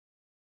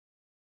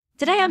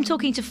Today I'm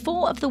talking to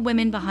four of the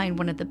women behind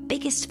one of the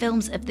biggest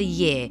films of the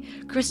year,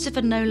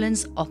 Christopher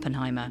Nolan's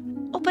Oppenheimer.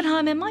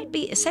 Oppenheimer might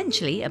be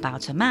essentially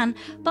about a man,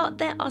 but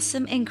there are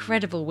some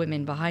incredible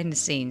women behind the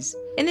scenes.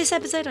 In this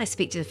episode I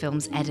speak to the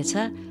film's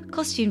editor,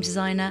 costume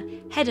designer,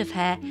 head of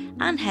hair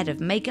and head of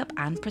makeup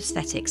and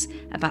prosthetics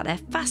about their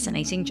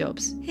fascinating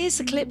jobs. Here's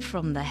a clip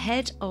from the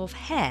head of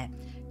hair,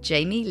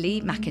 Jaime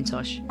Leigh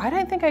McIntosh. I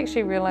don't think I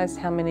actually realised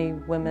how many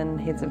women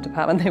heads of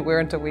department there were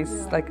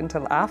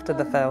until after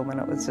the film,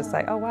 and it was just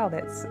like, oh wow,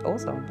 that's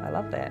awesome. I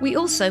love that. We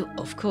also,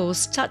 of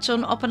course, touch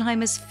on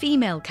Oppenheimer's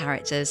female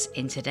characters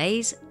in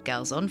today's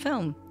Girls on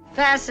Film.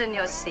 Fasten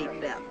your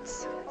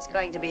seatbelts. It's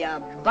going to be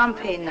a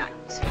bumpy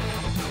night.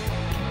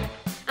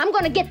 I'm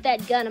gonna get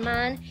that gun of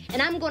mine,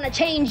 and I'm gonna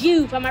change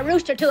you from a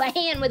rooster to a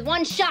hen with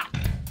one shot.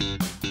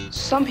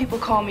 Some people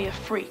call me a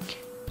freak.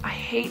 I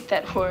hate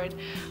that word.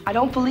 I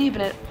don't believe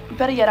in it.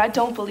 Better yet, I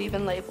don't believe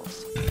in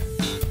labels.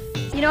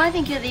 You know, I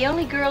think you're the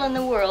only girl in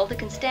the world that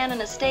can stand on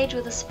a stage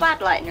with a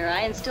spotlight in her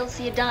eye and still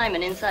see a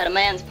diamond inside a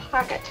man's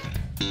pocket.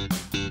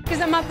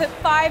 Because I'm up at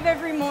 5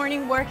 every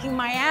morning working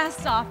my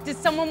ass off. Does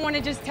someone want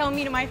to just tell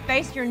me to my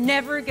face, you're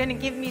never going to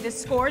give me the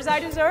scores I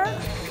deserve?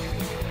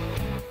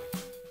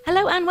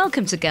 Hello and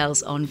welcome to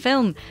Girls on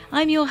Film.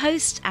 I'm your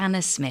host,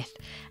 Anna Smith,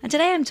 and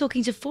today I'm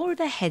talking to four of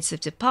the heads of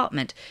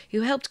department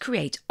who helped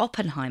create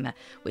Oppenheimer,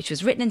 which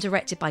was written and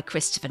directed by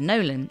Christopher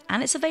Nolan,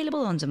 and it's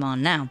available on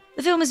demand now.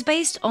 The film is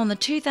based on the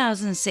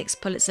 2006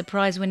 Pulitzer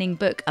Prize-winning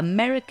book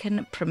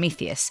American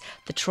Prometheus,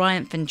 The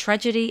Triumph and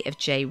Tragedy of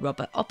J.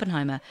 Robert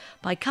Oppenheimer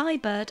by Kai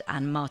Bird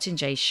and Martin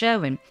J.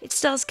 Sherwin. It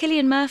stars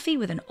Cillian Murphy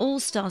with an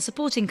all-star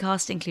supporting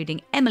cast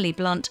including Emily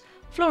Blunt,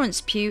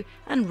 Florence Pugh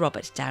and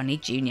Robert Downey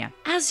Jr.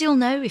 As you'll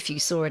know if you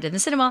saw it in the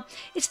cinema,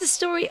 it's the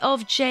story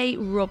of J.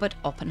 Robert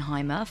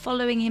Oppenheimer,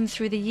 following him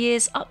through the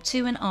years up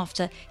to and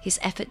after his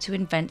effort to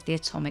invent the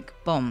atomic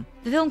bomb.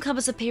 The film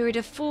covers a period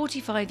of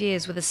 45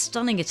 years with a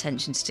stunning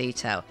attention to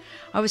detail.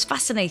 I was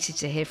fascinated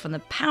to hear from the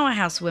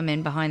powerhouse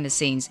women behind the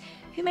scenes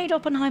who made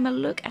Oppenheimer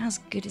look as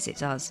good as it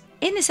does.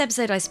 In this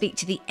episode I speak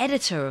to the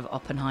editor of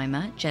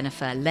Oppenheimer,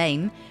 Jennifer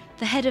Leigh,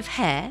 the head of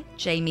hair,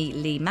 Jaime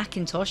Leigh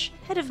McIntosh,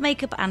 head of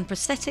makeup and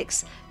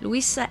prosthetics,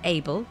 Luisa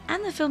Abel,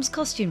 and the film's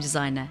costume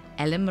designer,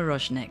 Ellen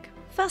Mirojnick.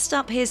 First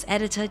up, here's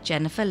editor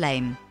Jennifer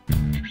Leigh.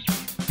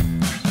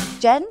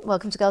 Jen,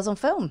 welcome to Girls on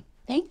Film.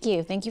 Thank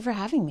you. Thank you for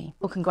having me.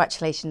 Well,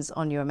 congratulations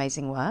on your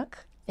amazing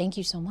work. Thank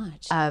you so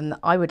much.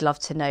 I would love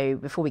to know,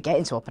 before we get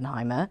into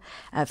Oppenheimer,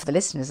 for the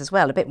listeners as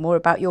well, a bit more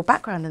about your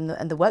background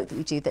and the work that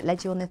you do that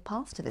led you on the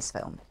path to this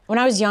film. When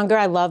I was younger,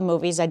 I loved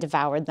movies. I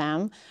devoured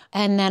them.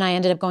 And then I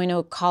ended up going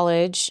to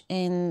college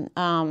in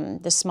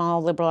this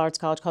small liberal arts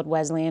college called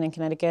Wesleyan in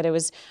Connecticut. It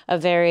was a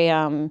very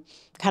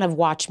kind of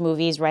watch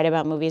movies, write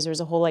about movies. There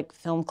was a whole like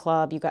film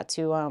club. You got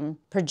to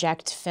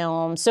project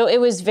film. So it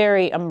was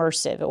very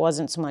immersive. It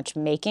wasn't so much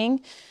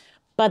making.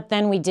 But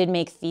then we did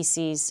make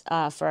theses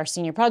for our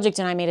senior project,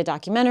 and I made a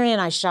documentary, and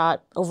I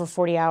shot over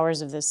 40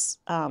 hours of this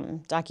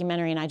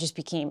documentary, and I just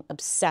became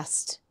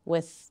obsessed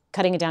with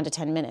cutting it down to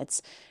 10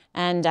 minutes.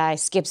 And I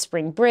skipped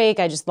spring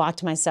break. I just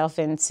locked myself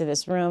into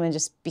this room and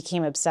just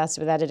became obsessed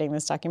with editing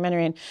this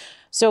documentary. And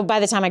so by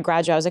the time I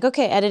graduated, I was like,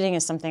 okay, editing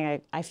is something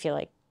I feel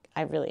like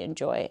I really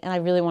enjoy, and I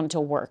really wanted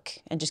to work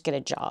and just get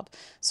a job.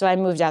 So I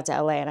moved out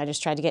to LA, and I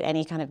just tried to get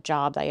any kind of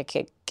job that I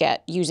could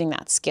get using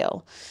that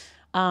skill.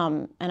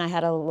 And I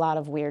had a lot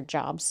of weird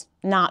jobs,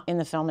 not in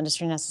the film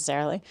industry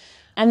necessarily.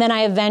 And then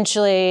I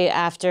eventually,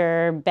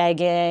 after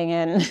begging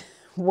and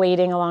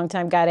waiting a long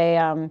time, got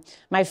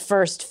my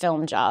first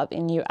film job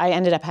I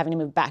ended up having to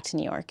move back to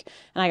New York.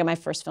 And I got my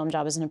first film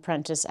job as an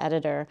apprentice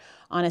editor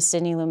on a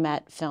Sidney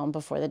Lumet film,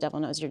 Before the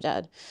Devil Knows You're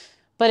Dead.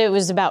 But it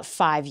was about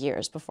 5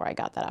 years before I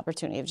got that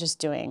opportunity of just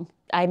doing,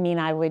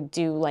 I would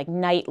do like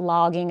night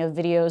logging of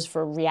videos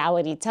for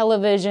reality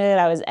television.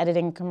 I was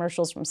editing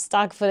commercials from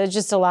stock footage,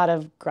 just a lot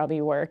of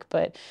grubby work,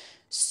 but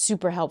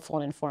super helpful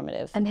and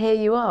informative. And here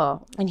you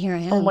are. And here I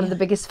am. On one of the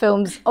biggest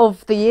films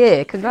of the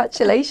year.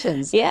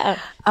 Congratulations. Yeah.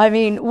 I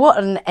mean, what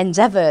an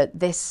endeavour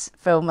this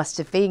film must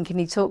have been. Can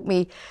you talk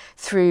me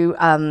through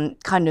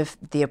kind of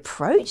the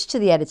approach to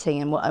the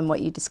editing and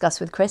what you discussed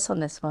with Chris on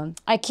this one?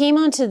 I came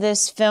onto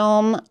this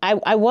film,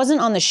 I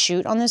wasn't on the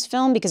shoot on this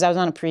film because I was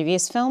on a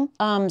previous film.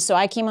 So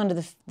I came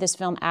onto this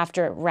film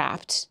after it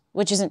wrapped,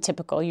 which isn't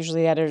typical.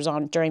 Usually the editor's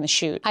on during the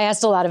shoot. I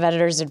asked a lot of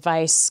editors'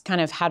 advice, kind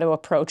of how to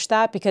approach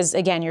that, because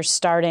again, you're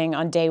starting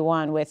on day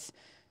one with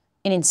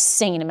an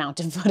insane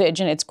amount of footage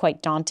and it's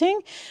quite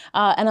daunting.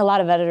 And a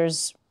lot of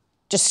editors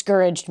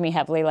discouraged me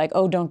heavily, like,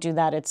 oh, don't do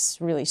that,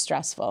 it's really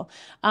stressful.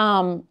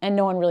 And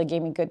no one really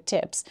gave me good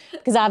tips,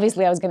 because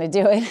obviously I was gonna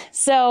do it.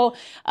 So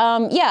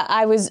yeah,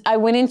 I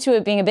went into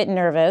it being a bit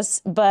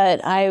nervous, but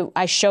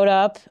I showed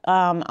up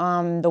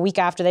the week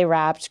after they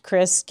wrapped.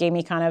 Chris gave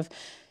me kind of,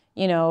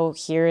 you know,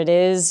 here it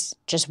is,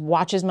 just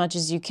watch as much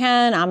as you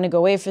can. I'm gonna go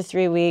away for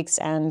 3 weeks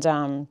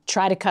and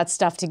try to cut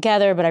stuff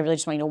together, but I really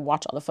just want you to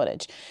watch all the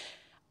footage.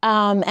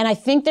 And I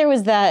think there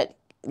was that,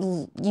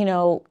 you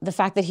know, the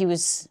fact that he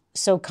was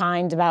so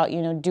kind about,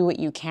 you know, do what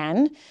you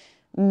can.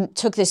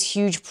 took this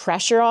huge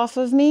pressure off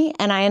of me,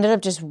 and I ended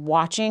up just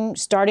watching,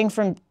 starting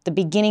from the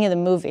beginning of the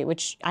movie,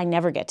 which I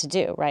never get to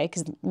do, right?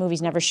 Because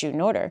movies never shoot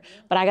in order.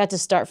 But I got to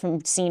start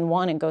from scene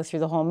 1 and go through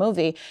the whole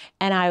movie,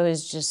 and I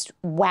was just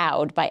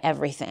wowed by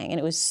everything, and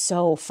it was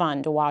so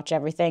fun to watch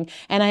everything.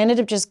 And I ended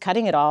up just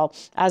cutting it all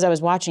as I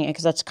was watching it,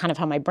 because that's kind of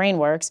how my brain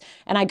works,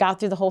 and I got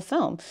through the whole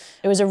film.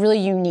 It was a really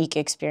unique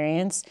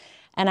experience,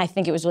 and I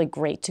think it was really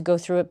great to go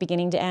through it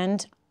beginning to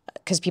end,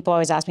 because people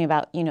always ask me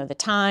about, you know, the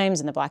times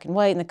and the black and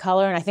white and the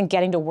color, and I think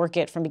getting to work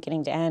it from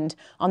beginning to end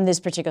on this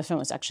particular film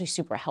was actually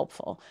super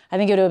helpful. I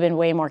think it would have been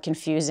way more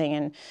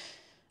confusing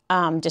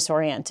and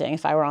disorienting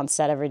if I were on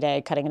set every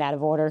day cutting it out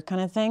of order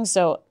kind of thing.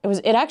 So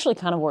it actually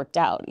kind of worked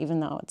out, even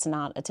though it's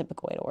not a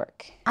typical way to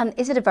work. And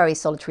is it a very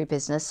solitary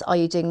business? Are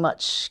you doing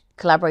much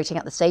collaborating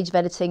at the stage of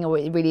editing, or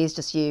it really is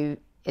just you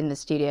in the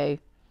studio?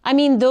 I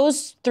mean,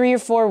 those 3 or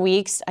 4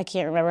 weeks, I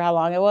can't remember how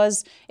long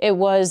it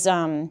was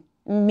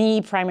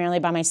me primarily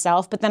by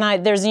myself, but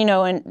then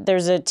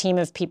there's a team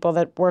of people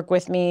that work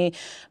with me.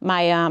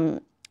 My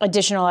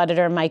additional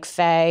editor, Mike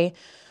Fay,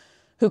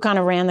 who kind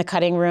of ran the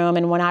cutting room,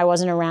 and when I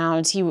wasn't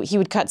around, he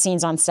would cut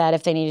scenes on set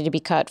if they needed to be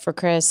cut for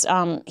Chris.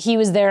 He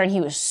was there, and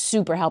he was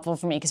super helpful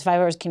for me, because if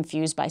I was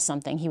confused by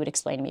something, he would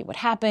explain to me what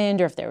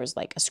happened, or if there was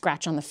like a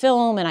scratch on the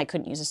film and I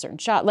couldn't use a certain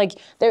shot. Like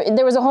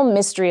there was a whole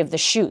mystery of the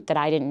shoot that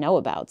I didn't know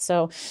about.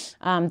 So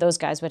those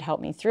guys would help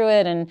me through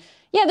it. And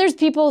yeah, there's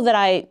people that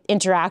I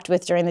interact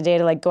with during the day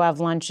to like go have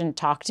lunch and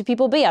talk to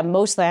people. But yeah,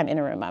 mostly I'm in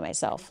a room by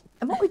myself.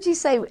 And what would you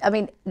say, I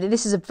mean,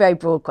 this is a very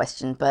broad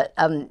question, but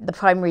the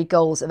primary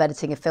goals of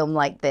editing a film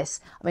like this,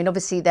 I mean,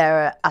 obviously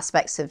there are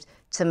aspects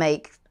to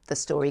make the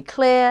story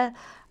clear,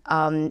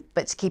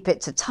 but to keep it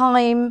to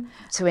time,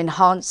 to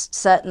enhance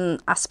certain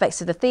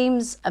aspects of the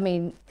themes. I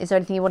mean, is there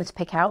anything you wanted to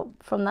pick out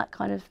from that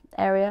kind of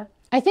area?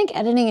 I think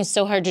editing is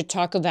so hard to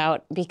talk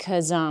about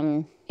because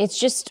it's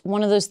just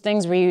one of those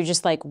things where you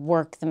just like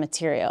work the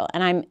material.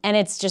 And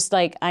it's just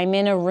like I'm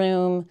in a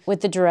room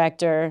with the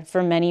director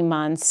for many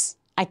months.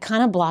 I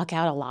kind of block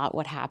out a lot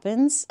what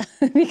happens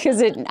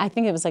because I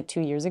think it was like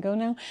 2 years ago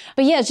now.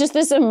 But yeah, it's just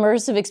this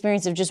immersive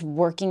experience of just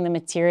working the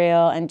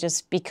material and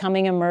just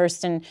becoming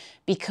immersed and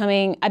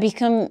I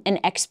become an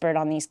expert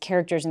on these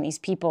characters and these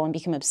people and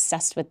become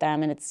obsessed with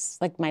them. And it's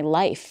like my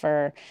life.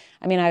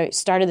 I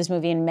started this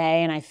movie in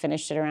May and I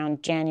finished it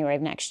around January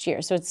of next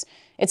year. So it's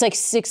like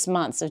 6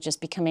 months of just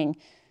becoming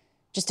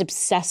just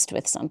obsessed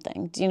with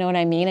something. Do you know what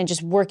I mean? And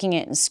just working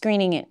it and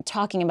screening it and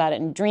talking about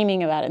it and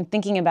dreaming about it and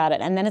thinking about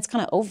it. And then it's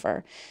kind of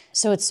over.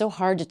 So it's so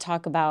hard to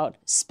talk about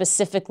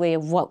specifically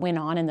what went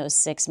on in those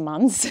 6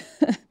 months.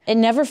 It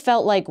never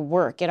felt like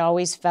work. It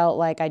always felt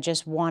like I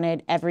just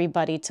wanted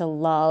everybody to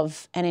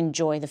love and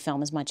enjoy the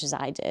film as much as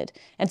I did.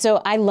 And so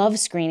I love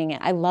screening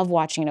it. I love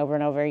watching it over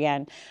and over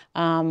again.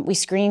 We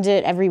screened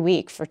it every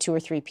week for 2 or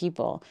 3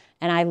 people.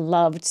 And I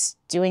loved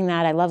doing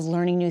that. I love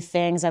learning new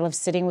things. I love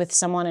sitting with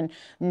someone and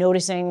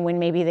noticing when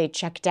maybe they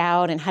checked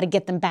out and how to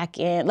get them back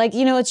in. Like,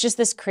 you know, it's just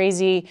this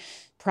crazy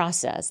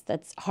process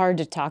that's hard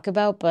to talk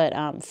about.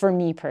 But for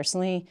me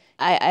personally,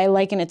 I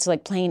liken it to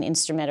like playing an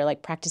instrument or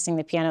like practicing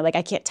the piano. Like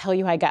I can't tell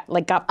you how I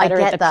got better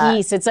at the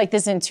piece. It's like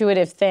this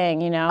intuitive thing,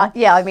 you know?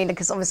 Yeah, I mean,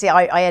 because obviously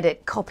I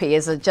edit copy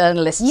as a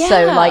journalist. Yeah,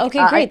 so like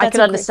okay, great. I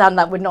can understand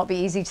that would not be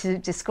easy to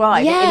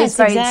describe. Yes, it is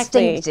very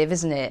exactly. instinctive,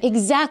 isn't it?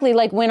 Exactly.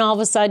 Like when all of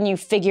a sudden you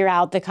figure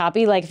out the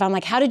copy, like if I'm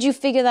like, how did you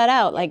figure that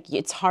out? Like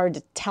it's hard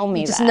to tell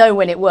me you that. just know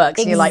when it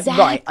works. Exactly. And you're like,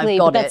 right, I've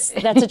got it.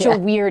 it. That's such a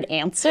weird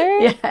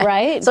answer,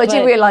 right? So I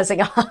do realise I'm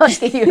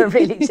asking you a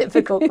really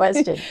difficult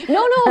question.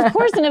 No, of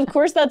course. And of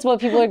course that's what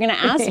people are going to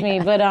ask me.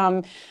 But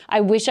I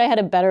wish I had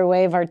a better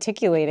way of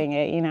articulating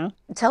it, you know?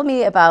 Tell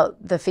me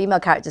about the female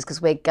characters,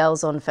 because we're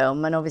girls on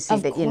film, and obviously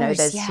you know,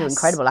 there's yes. 2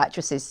 incredible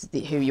actresses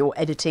who you're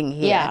editing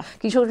here. Yeah.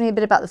 Can you talk to me a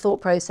bit about the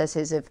thought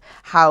processes of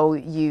how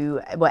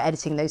you were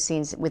editing those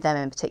scenes with them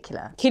in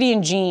particular? Kitty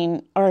and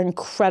Jean are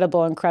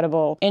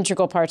incredible,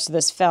 integral parts of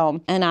this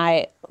film, and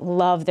I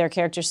love their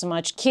characters so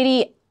much.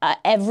 Kitty,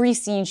 every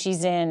scene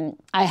she's in,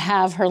 I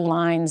have her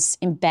lines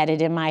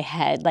embedded in my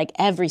head. Like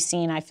every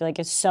scene I feel like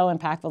is so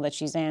impactful that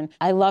she's in.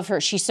 I love her.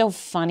 She's so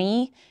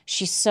funny.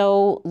 She's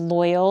so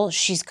loyal.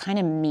 She's kind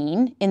of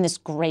mean in this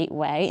great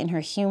way in her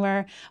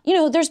humor. You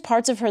know, there's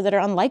parts of her that are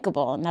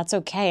unlikable, and that's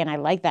okay, and I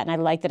like that. And I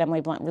like that Emily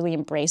Blunt really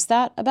embraced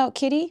that about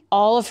Kitty.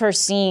 All of her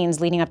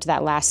scenes leading up to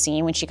that last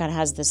scene when she kind of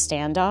has this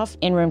standoff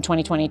in Room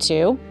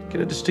 2022.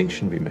 Can a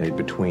distinction be made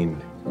between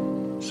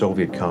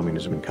Soviet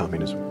communism and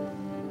communism?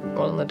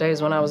 Well, in the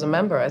days when I was a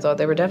member, I thought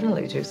they were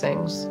definitely 2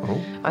 things. Oh?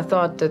 I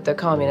thought that the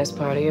Communist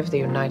Party of the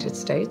United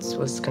States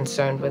was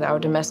concerned with our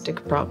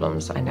domestic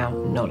problems. I now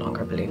no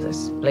longer believe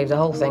this. I believe the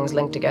whole thing's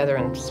linked together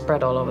and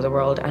spread all over the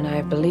world, and I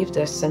have believed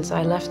this since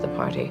I left the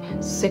party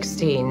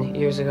 16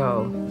 years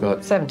ago.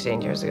 But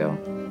 17 years ago.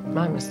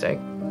 My mistake.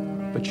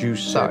 But you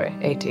said... Sorry,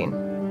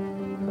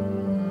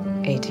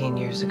 18. 18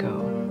 years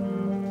ago.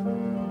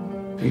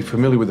 Are you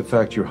familiar with the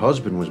fact your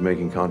husband was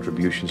making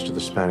contributions to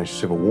the Spanish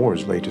Civil War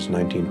as late as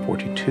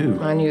 1942?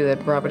 I knew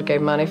that Robert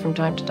gave money from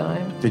time to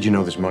time. Did you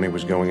know this money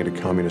was going into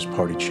Communist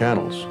Party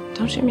channels?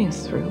 Don't you mean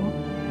through?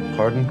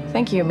 Pardon? I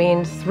think you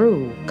mean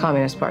through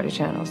Communist Party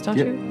channels, don't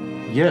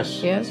you?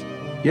 Yes. Yes?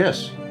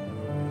 Yes.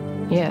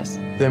 Yes.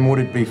 Then would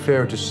it be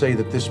fair to say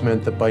that this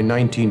meant that by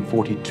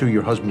 1942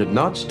 your husband had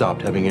not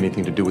stopped having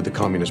anything to do with the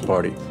Communist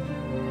Party?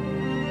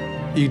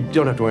 You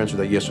don't have to answer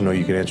that yes or no.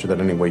 You can answer that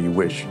any way you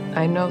wish.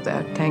 I know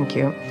that, thank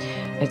you.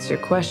 It's your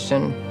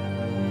question.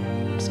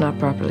 It's not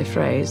properly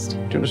phrased. Do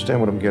you understand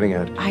what I'm getting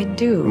at? I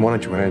do. And why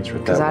don't you answer it that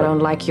way? Because I don't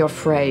like your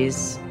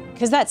phrase.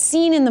 Because that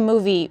scene in the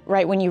movie,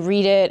 right, when you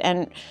read it,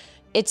 and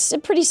it's a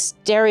pretty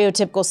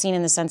stereotypical scene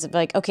in the sense of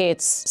like, okay,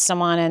 it's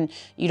someone and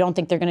you don't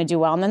think they're gonna do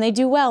well, and then they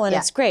do well, and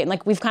it's great. And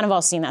like, we've kind of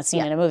all seen that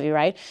scene in a movie,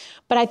 right?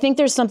 But I think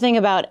there's something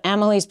about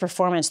Emily's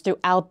performance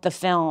throughout the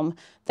film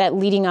that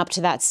leading up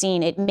to that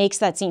scene, it makes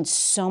that scene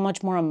so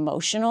much more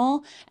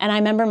emotional. And I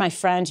remember my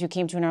friend who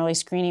came to an early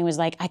screening was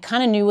like, I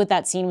kind of knew what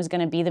that scene was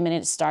gonna be the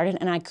minute it started,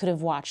 and I could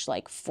have watched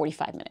like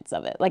 45 minutes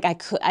of it. Like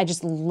I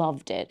just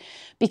loved it.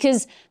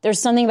 Because there's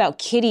something about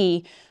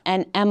Kitty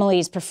and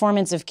Emily's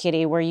performance of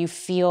Kitty where you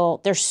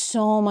feel there's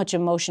so much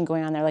emotion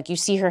going on there. Like you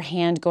see her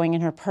hand going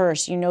in her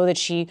purse, you know that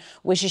she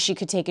wishes she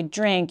could take a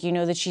drink, you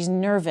know that she's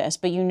nervous,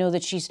 but you know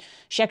that she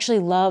actually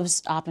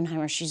loves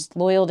Oppenheimer, she's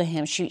loyal to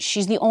him,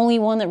 she's the only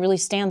one that really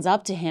stands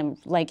up to him,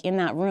 like in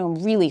that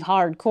room, really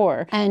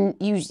hardcore. And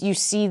you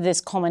see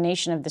this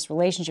culmination of this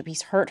relationship.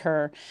 He's hurt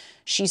her,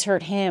 she's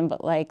hurt him,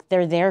 but like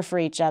they're there for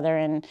each other,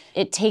 and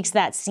it takes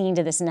that scene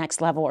to this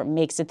next level where it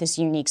makes it this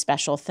unique,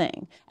 special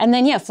thing. And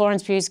then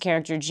Florence Pugh's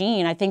character,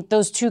 Jean, I think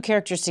those two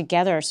characters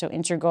together are so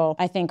integral.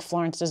 I think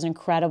Florence does an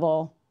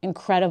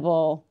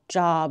incredible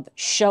job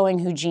showing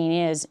who Jean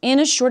is in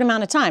a short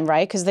amount of time,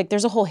 right? Because like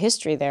there's a whole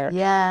history there.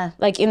 Yeah.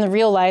 Like in the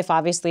real life,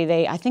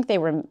 obviously I think they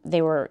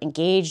were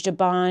engaged a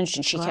bunch,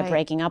 and she kept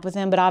breaking up with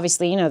him. But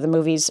obviously, the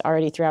movie's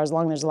already 3 hours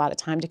long. There's a lot of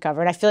time to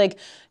cover. And I feel like,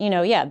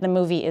 the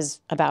movie is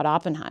about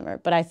Oppenheimer.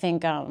 But I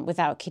think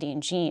without Kitty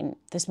and Jean,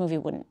 this movie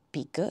wouldn't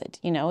be good.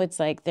 It's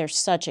like there's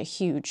such a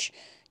huge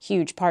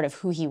part of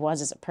who he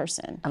was as a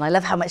person. And I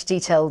love how much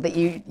detail that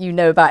you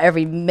know about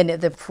every minute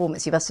of the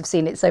performance. You must have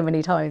seen it so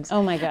many times.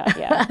 Oh my God,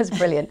 yeah. That's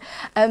brilliant.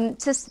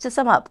 Just to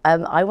sum up,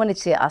 I wanted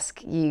to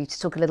ask you to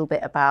talk a little bit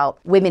about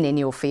women in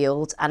your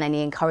field and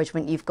any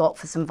encouragement you've got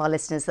for some of our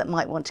listeners that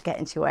might want to get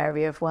into your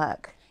area of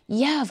work.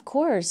 Yeah, of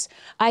course.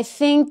 I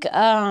think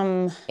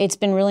it's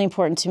been really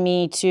important to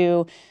me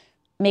to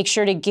make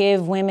sure to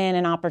give women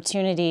an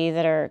opportunity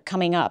that are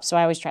coming up. So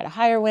I always try to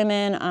hire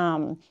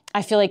women.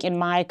 I feel like in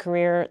my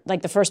career,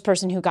 like the first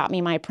person who got me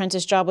my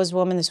apprentice job was a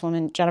woman, this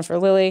woman, Jennifer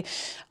Lilly.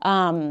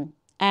 And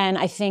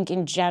I think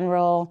in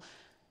general,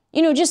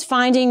 just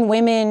finding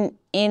women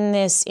in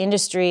this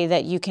industry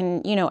that you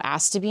can,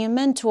 ask to be a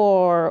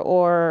mentor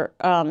or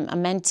a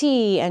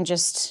mentee. And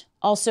just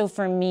also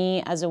for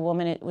me as a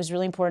woman, it was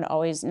really important to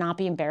always not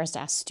be embarrassed to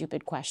ask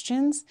stupid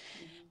questions.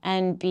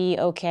 And be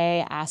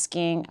okay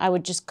asking. I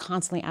would just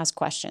constantly ask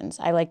questions.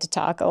 I like to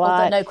talk a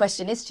lot. Although no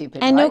question is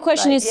stupid, and right? no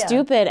question is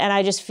stupid. And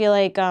I just feel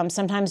like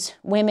sometimes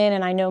women,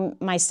 and I know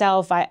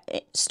myself,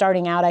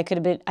 starting out, I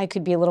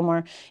could be a little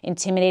more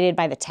intimidated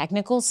by the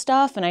technical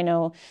stuff. And I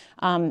know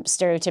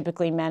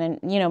stereotypically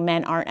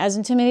men aren't as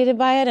intimidated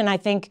by it. And I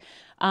think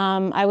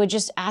I would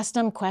just ask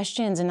them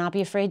questions and not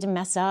be afraid to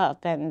mess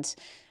up and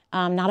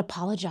not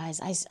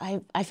apologize.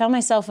 I found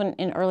myself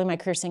in early in my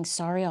career saying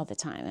sorry all the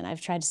time, and I've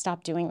tried to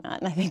stop doing that.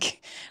 And I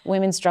think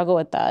women struggle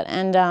with that.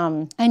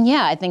 And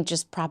yeah, I think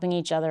just propping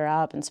each other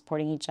up and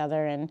supporting each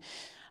other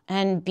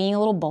and being a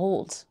little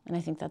bold. And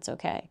I think that's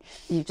okay.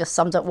 You've just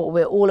summed up what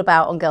we're all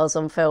about on Girls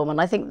on Film,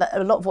 and I think that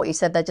a lot of what you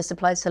said there just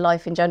applies to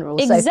life in general.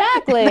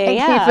 Exactly. So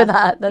thank you for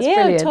that. That's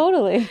brilliant. Yeah,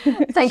 totally.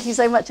 Thank you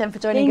so much, Em, for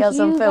joining Girls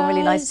on Film.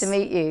 Really nice to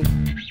meet you.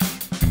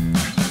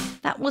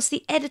 That was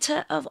the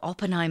editor of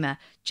Oppenheimer,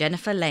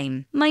 Jennifer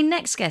Leigh. My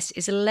next guest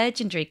is a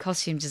legendary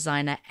costume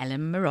designer,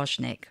 Ellen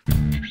Mirojnick.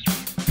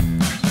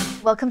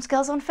 Welcome to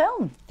Girls on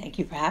Film. Thank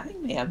you for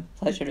having me. I'm a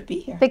pleasure to be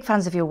here. Big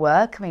fans of your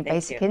work. I mean,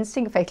 Basic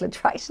Instinct, Fatal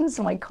Attraction,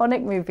 some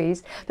iconic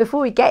movies.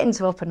 Before we get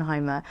into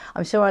Oppenheimer,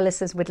 I'm sure our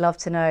listeners would love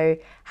to know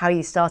how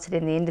you started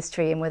in the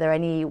industry and were there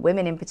any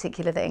women in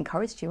particular that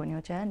encouraged you on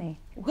your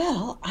journey?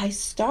 Well, I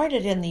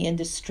started in the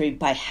industry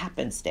by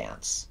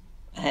happenstance.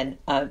 And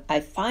I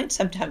find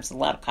sometimes a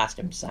lot of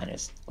costume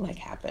designers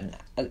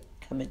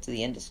come into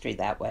the industry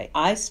that way.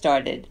 I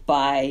started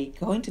by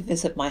going to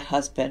visit my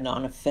husband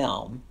on a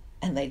film,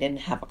 and they didn't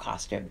have a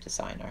costume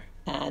designer.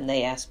 And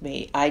they asked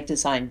me, I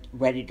designed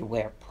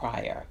ready-to-wear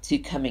prior to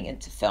coming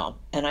into film.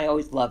 And I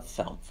always loved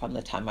film from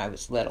the time I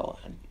was little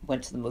and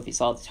went to the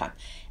movies all the time.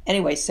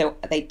 Anyway, so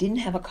they didn't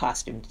have a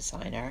costume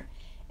designer,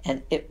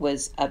 and it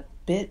was a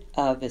bit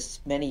of,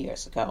 as many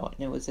years ago,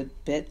 and it was a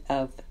bit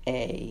of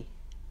a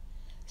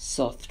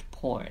soft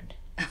porn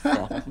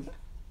film,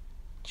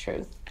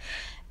 truth.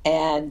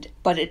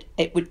 But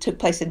it took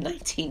place in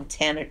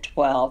 1910 or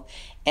 12,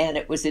 and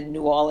it was in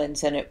New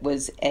Orleans, and it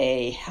was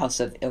a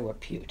house of ill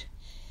repute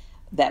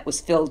that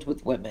was filled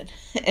with women.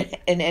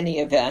 In any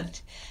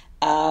event,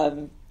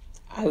 I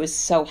was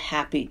so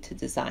happy to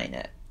design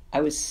it.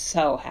 I was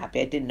so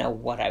happy. I didn't know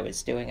what I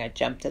was doing. I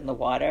jumped in the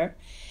water,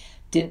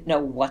 didn't know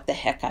what the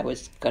heck I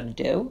was going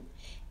to do,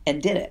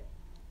 and did it.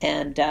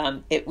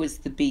 And it was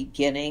the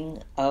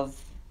beginning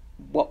of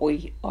what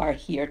we are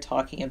here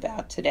talking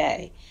about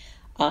today.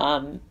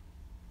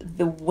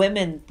 The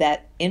women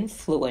that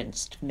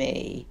influenced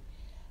me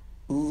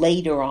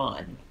later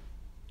on,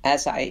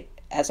 as I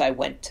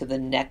went to the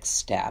next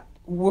step,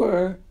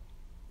 were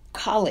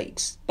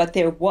colleagues. But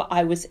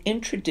I was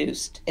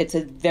introduced. It's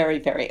a very,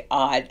 very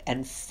odd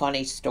and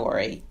funny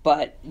story.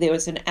 But there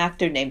was an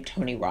actor named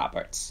Tony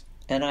Roberts,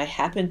 and I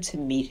happened to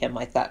meet him.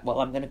 I thought, well,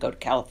 I'm going to go to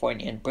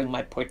California and bring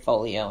my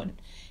portfolio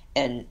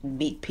and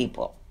meet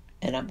people.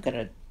 And I'm going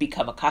to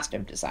become a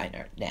costume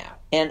designer now.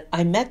 And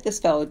I met this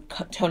fellow,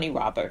 Tony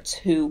Roberts,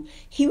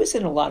 he was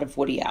in a lot of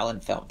Woody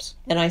Allen films.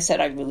 And I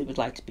said, I really would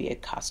like to be a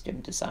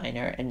costume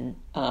designer. And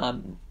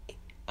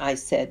I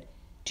said,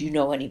 do you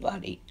know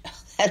anybody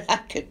that I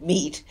could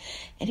meet?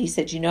 And he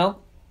said,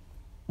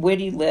 where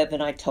do you live?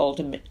 And I told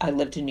him I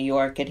lived in New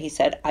York. And he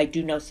said, I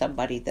do know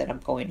somebody that I'm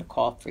going to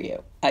call for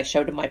you. I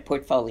showed him my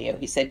portfolio.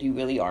 He said, you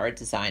really are a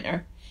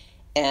designer.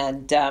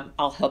 And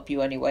I'll help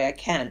you any way I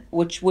can,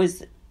 which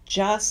was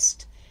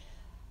just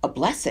a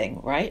blessing,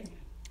 right?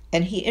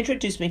 And he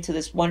introduced me to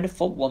this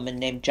wonderful woman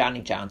named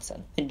Johnny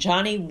Johnson. And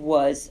Johnny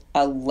was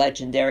a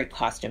legendary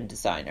costume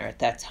designer at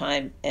that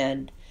time.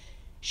 And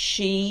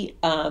she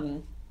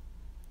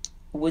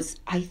was,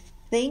 I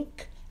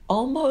think,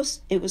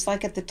 it was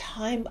like at the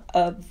time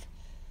of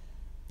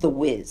The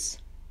Wiz.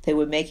 They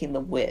were making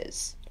The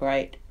Wiz,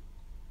 right?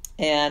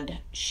 And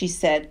she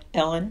said,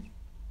 Ellen,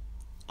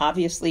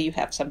 obviously you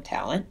have some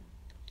talent,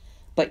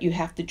 but you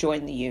have to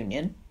join the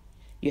union.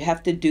 You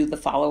have to do the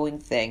following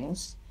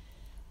things.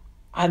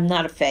 I'm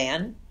not a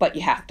fan, but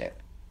you have to.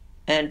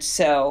 And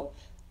so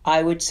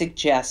I would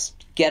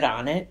suggest get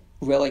on it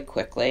really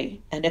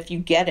quickly. And if you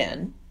get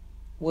in,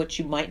 which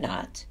you might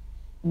not,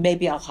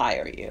 maybe I'll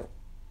hire you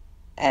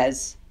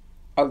as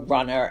a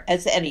runner,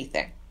 as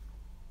anything.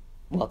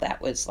 Well,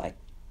 that was like,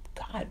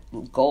 God,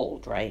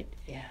 gold, right?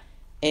 Yeah.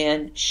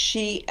 And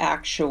she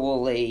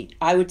actually,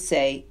 I would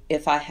say,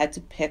 if I had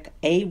to pick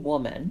a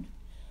woman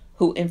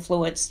who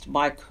influenced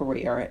my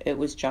career, it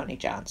was Johnny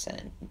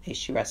Johnson. May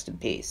she rest in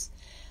peace.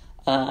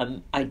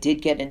 I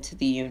did get into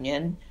the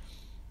union.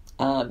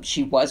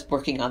 She was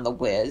working on The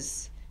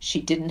Wiz. She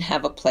didn't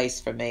have a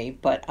place for me,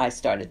 but I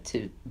started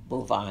to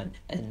move on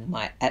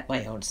at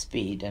my own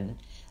speed and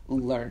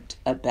learned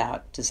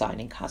about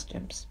designing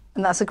costumes.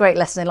 And that's a great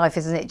lesson in life,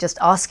 isn't it? Just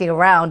asking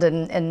around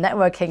and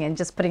networking and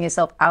just putting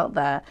yourself out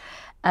there.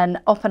 And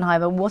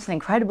Oppenheimer, what an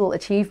incredible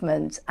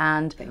achievement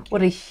and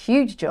what a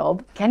huge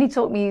job. Can you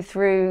talk me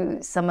through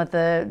some of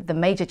the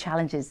major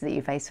challenges that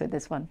you faced with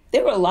this one?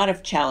 There were a lot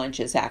of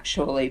challenges,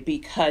 actually,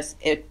 because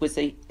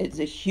it's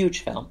a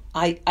huge film.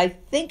 I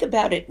think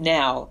about it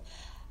now.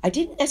 I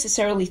didn't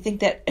necessarily think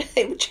that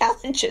they were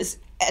challenges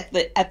at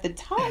the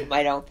time,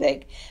 I don't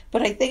think.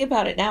 But I think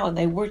about it now, and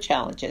they were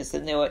challenges,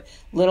 and there were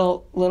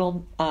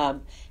little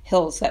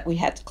hills that we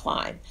had to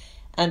climb.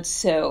 And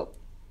so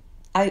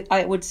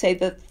I would say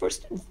the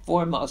first and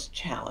foremost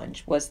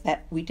challenge was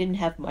that we didn't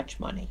have much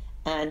money.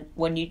 And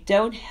when you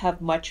don't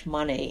have much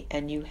money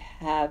and you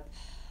have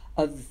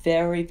a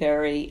very,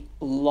 very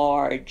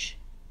large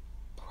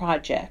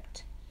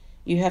project,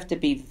 you have to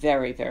be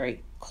very,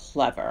 very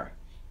clever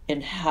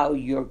in how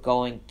you're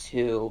going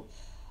to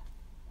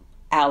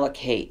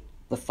allocate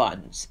the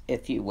funds,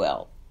 if you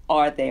will.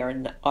 Are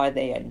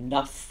they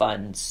enough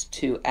funds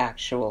to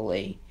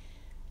actually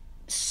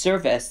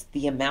service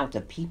the amount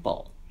of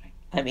people?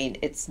 I mean,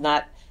 it's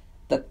not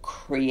the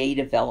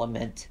creative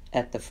element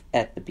at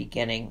the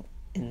beginning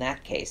in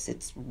that case.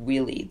 It's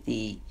really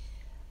the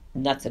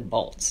nuts and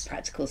bolts.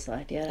 Practical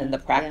side, yeah. And the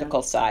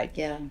practical side.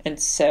 Yeah. And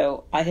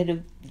so I had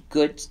a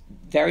good,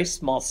 very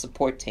small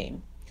support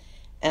team.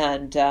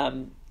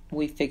 And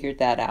we figured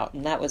that out.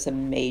 And that was a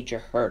major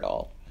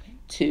hurdle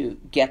to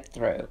get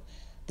through.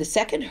 The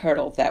second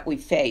hurdle that we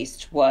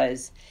faced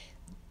was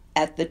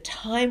at the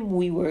time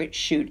we were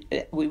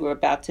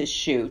about to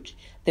shoot,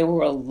 there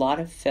were a lot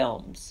of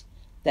films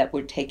that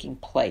were taking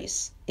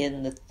place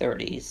in the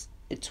 30s,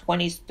 the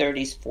 20s,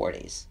 30s,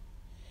 40s.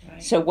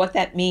 Right. So what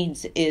that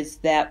means is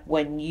that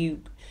when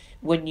you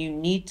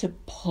need to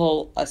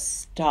pull a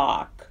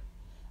stock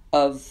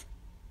of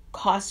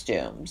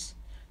costumes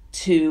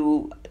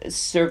to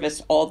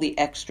service all the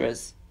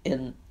extras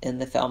in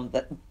the film,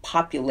 the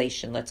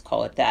population, let's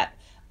call it that,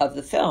 of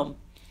the film,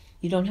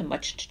 you don't have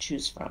much to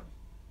choose from.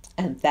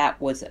 And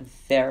that was a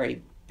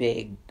very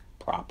big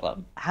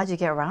problem. How did you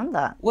get around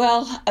that?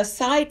 Well,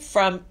 aside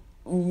from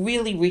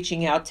really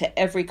reaching out to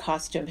every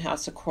costume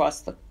house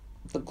across the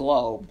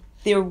globe,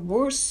 there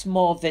were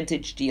small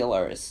vintage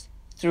dealers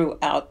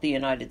throughout the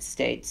United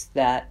States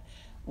that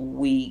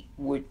we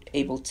were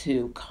able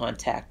to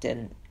contact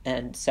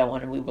and so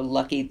on. And we were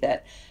lucky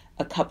that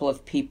a couple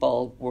of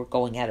people were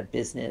going out of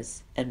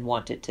business and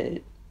wanted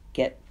to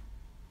get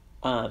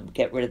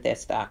rid of their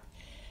stock.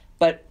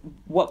 But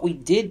what we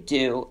did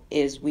do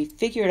is we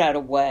figured out a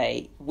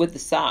way with the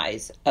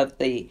size of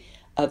the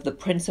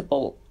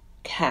principal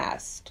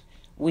cast.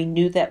 We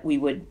knew that we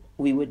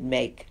would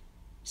make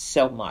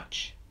so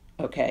much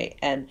okay?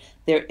 And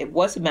it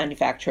was a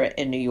manufacturer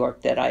in New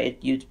York that I had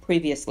used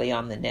previously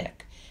on the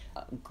Nick,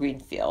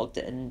 Greenfield,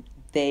 and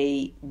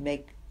they're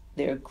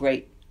a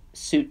great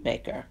suit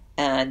maker.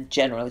 And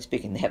generally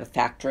speaking, they have a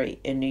factory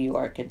in New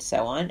York and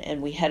so on.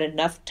 And we had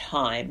enough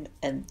time,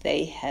 and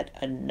they had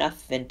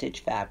enough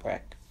vintage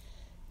fabric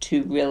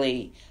to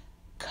really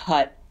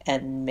cut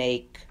and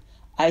make,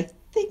 I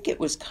think it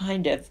was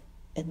kind of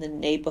in the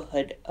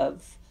neighborhood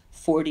of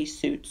 40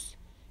 suits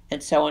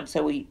and so on.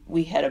 So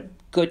we had a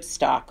good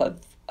stock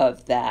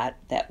of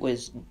that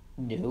was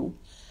new,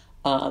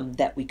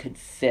 that we could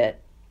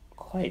fit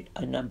quite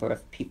a number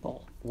of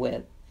people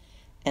with.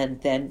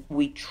 And then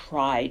we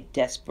tried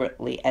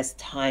desperately as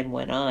time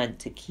went on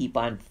to keep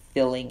on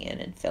filling in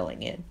and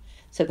filling in.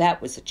 So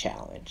that was a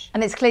challenge.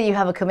 And it's clear you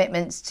have a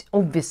commitment,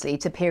 obviously,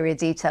 to period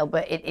detail,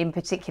 but in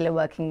particular,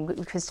 working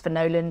with Christopher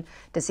Nolan,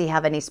 does he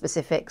have any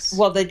specifics?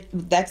 Well,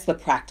 that's the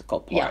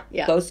practical part.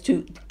 Yeah. Those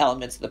two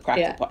elements of the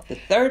practical part. The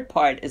third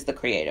part is the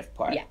creative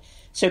part. Yeah.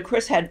 So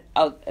Chris had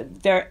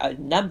a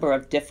number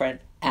of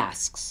different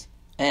asks,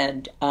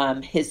 and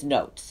his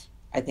notes,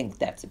 I think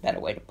that's a better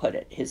way to put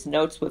it. His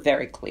notes were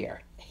very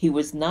clear. He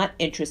was not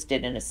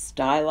interested in a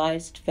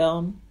stylized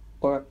film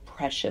or a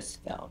precious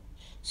film.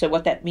 So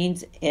what that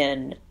means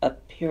in a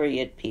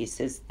period piece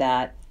is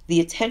that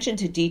the attention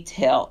to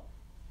detail,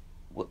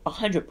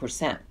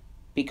 100%,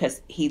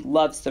 because he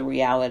loves the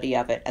reality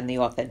of it and the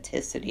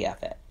authenticity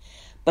of it.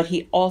 But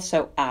he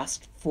also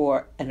asked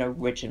for an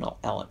original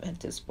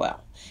element as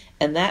well.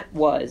 And that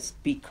was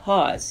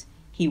because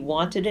he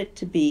wanted it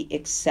to be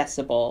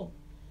accessible,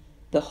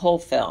 the whole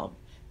film,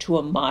 to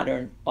a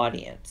modern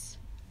audience.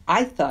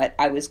 I thought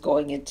I was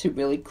going in to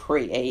really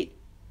create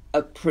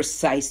a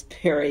precise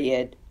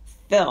period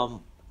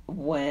film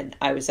when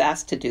I was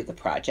asked to do the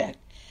project,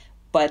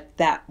 but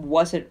that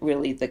wasn't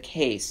really the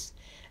case.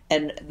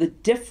 And the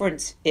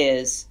difference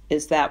is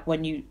that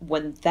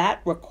when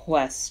that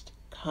request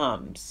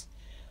comes,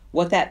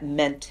 what that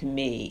meant to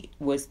me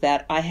was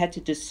that I had to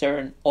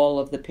discern all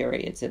of the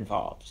periods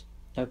involved.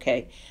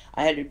 Okay,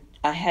 I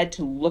had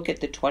to look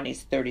at the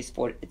 20s, 30s,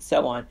 40s, and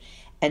so on,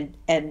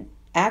 and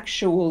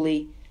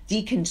actually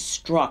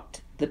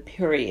deconstruct the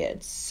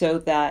periods so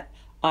that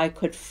I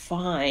could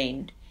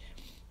find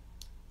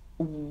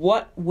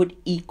what would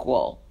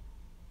equal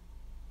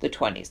the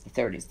 20s, the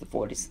 30s, the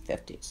 40s, the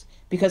 50s.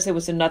 Because there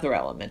was another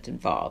element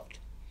involved,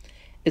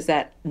 is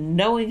that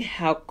knowing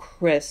how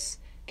Chris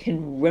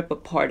can rip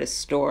apart a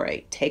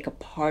story, take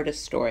apart a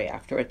story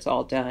after it's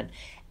all done,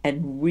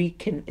 and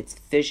it's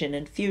fission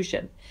and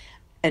fusion,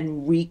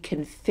 and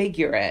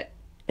reconfigure it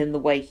in the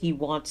way he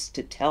wants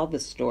to tell the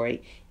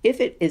story, if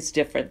it is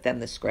different than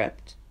the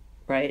script,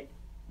 right?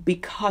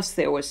 Because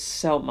there was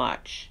so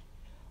much,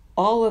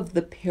 all of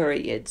the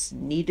periods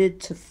needed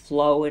to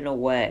flow in a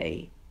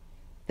way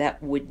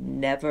that would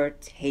never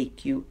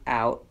take you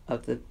out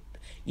of the...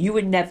 You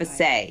would never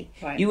say,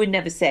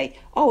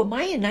 oh, am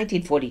I in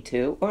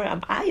 1942 or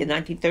am I in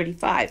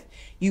 1935?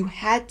 You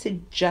had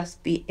to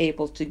just be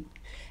able to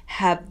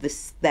have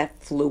that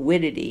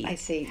fluidity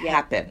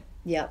happen.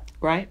 Yeah.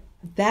 Right?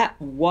 That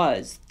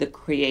was the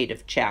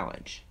creative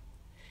challenge,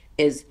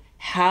 is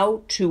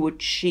how to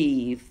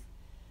achieve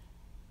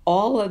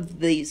all of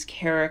these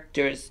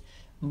characters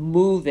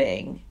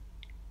moving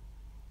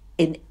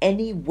in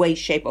any way,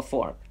 shape, or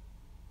form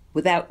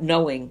without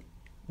knowing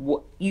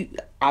what... You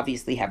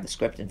obviously have the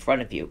script in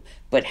front of you,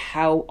 but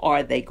how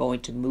are they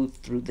going to move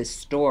through the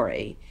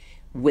story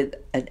with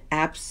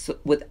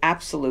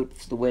absolute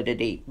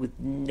fluidity, with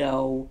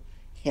no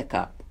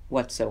hiccup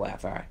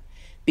whatsoever?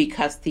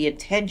 Because the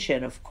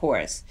intention, of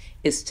course,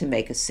 is to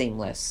make a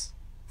seamless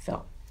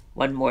film.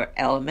 One more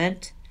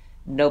element: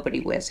 nobody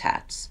wears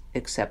hats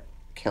except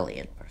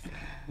Cillian Murphy.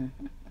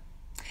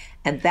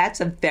 And that's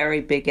a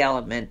very big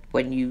element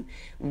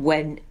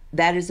when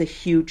that is a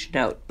huge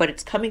note, but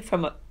it's coming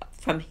from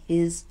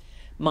his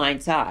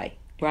mind's eye,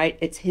 right?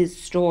 It's his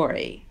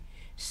story.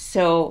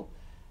 So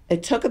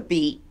it took a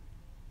beat,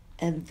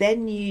 and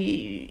then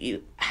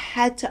you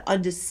had to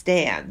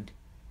understand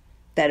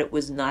that it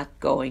was not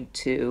going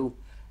to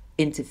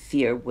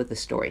interfere with the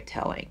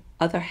storytelling.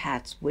 Other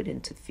hats would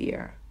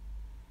interfere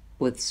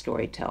with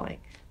storytelling.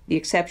 The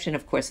exception,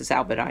 of course, is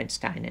Albert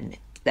Einstein, and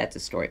that's a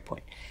story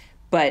point.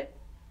 But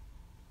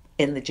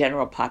in the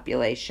general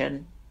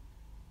population,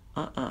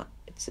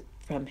 it's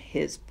from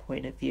his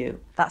point of view.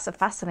 That's a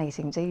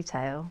fascinating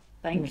detail.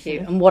 Thank you.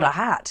 And what a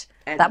hat.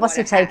 And that must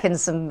what have a hat. taken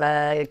some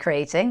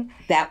creating.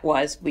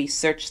 We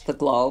searched the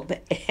globe,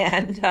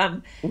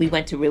 and we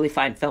went to really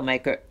fine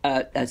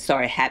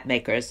hat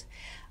makers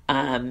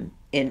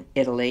in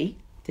Italy.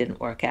 Didn't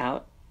work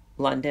out.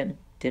 London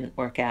didn't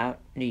work out.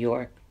 New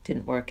York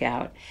didn't work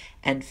out.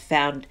 And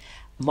found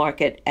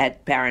market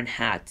at Baron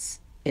Hats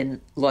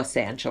in Los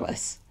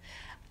Angeles,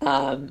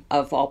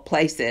 of all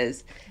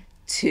places,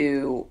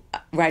 to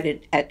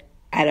right at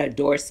our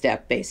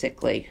doorstep,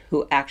 basically,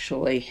 who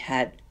actually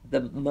had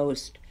the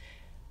most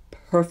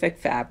perfect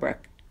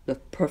fabric, the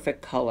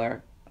perfect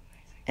color,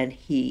 and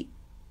he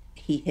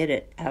hit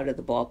it out of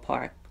the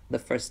ballpark the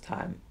first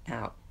time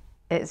out.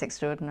 It's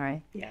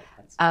extraordinary. Yeah.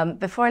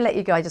 Before I let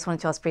you go, I just wanted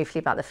to ask briefly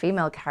about the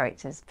female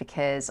characters,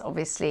 because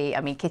obviously,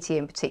 I mean, Kitty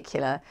in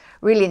particular,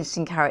 really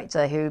interesting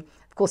character who,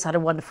 of course, had a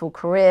wonderful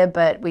career,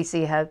 but we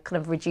see her kind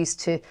of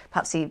reduced to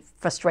perhaps the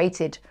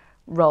frustrated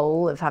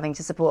role of having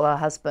to support her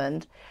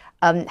husband.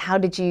 How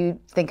did you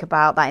think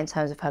about that in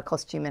terms of her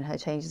costume and her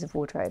changes of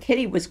wardrobe?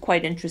 Kitty was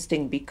quite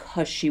interesting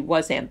because she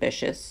was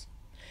ambitious.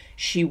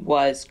 She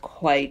was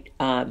quite,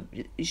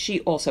 she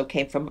also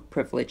came from a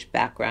privileged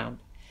background.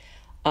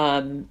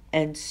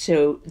 And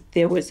so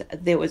there was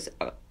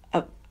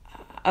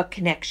a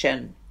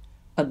connection.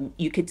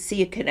 You could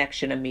see a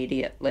connection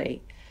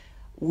immediately.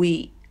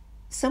 We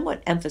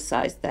somewhat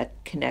emphasized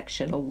that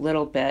connection a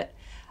little bit.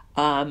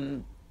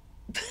 And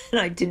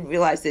I didn't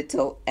realize it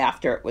till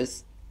after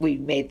we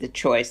made the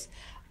choice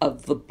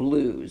of the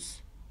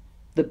blues.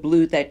 The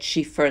blue that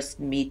she first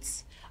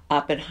meets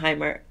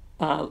Oppenheimer,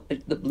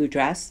 the blue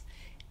dress,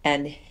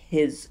 and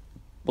his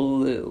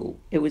blue.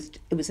 It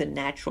was a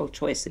natural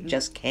choice. It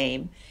just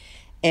came.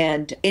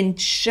 And in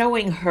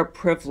showing her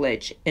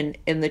privilege in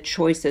the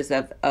choices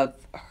of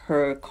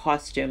her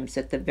costumes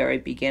at the very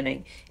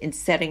beginning, in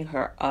setting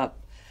her up,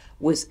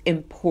 was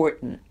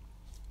important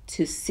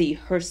to see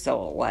her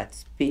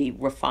silhouettes be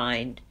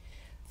refined,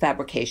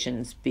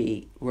 fabrications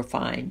be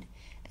refined,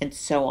 and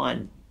so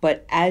on.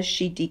 But as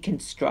she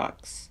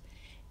deconstructs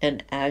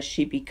and as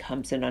she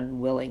becomes an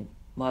unwilling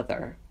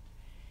mother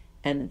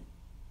and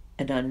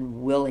an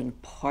unwilling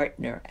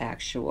partner,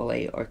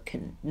 actually, or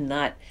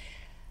cannot,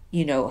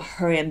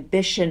 her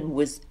ambition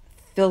was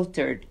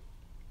filtered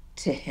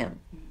to him,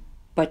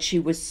 but she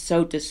was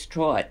so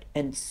distraught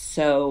and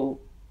so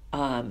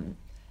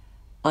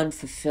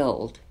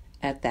unfulfilled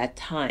at that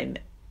time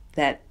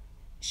that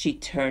she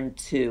turned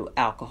to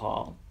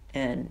alcohol,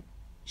 and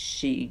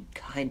she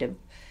kind of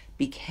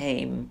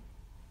became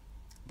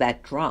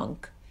that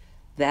drunk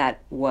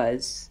that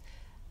was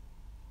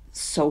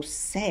so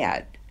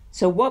sad.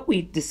 So what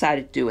we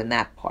decided to do in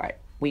that part,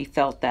 we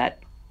felt that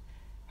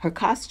her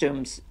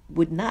costumes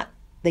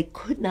they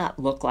could not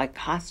look like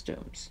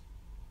costumes.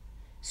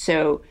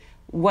 So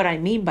what I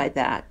mean by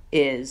that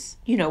is,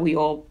 we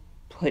all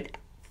put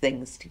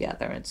things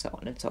together and so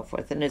on and so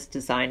forth. And as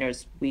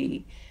designers,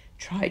 we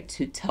tried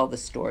to tell the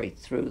story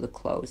through the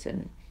clothes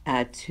and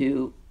add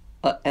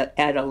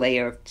a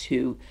layer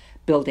to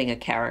building a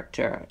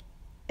character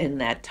in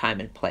that time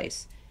and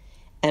place.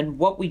 And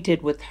what we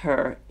did with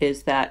her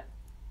is that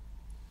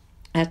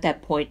at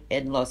that point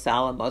in Los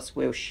Alamos,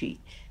 where she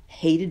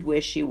hated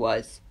where she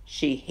was,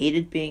 she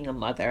hated being a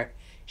mother,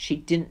 she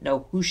didn't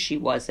know who she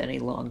was any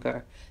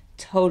longer,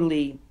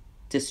 totally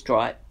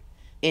distraught.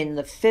 In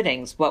the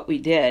fittings, what we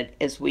did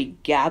is we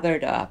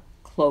gathered up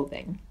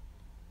clothing,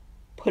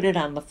 put it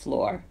on the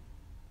floor,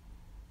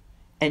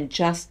 and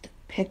just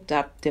picked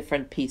up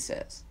different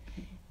pieces.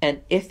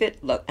 And if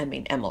it looked,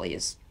 Emily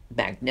is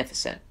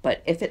magnificent,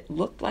 but if it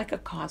looked like a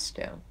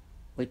costume,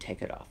 we'd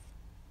take it off.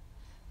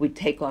 We'd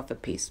take off a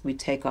piece,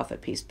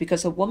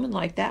 because a woman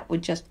like that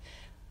would just,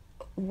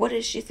 what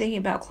is she thinking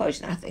about clothes?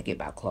 She's not thinking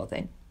about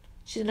clothing.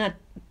 She's not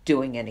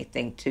doing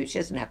anything she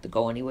doesn't have to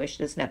go anywhere, she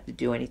doesn't have to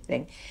do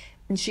anything.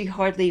 And she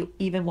hardly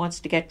even wants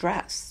to get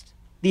dressed.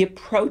 The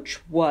approach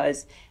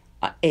was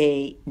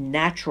a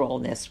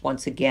naturalness,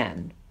 once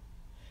again,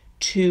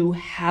 to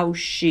how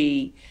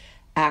she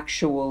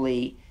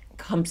actually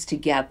comes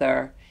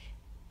together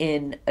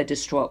in a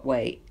distraught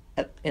way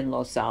in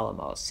Los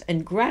Alamos.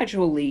 And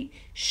gradually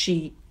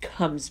she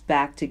comes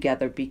back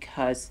together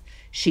because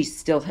she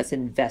still has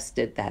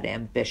invested that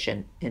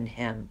ambition in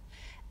him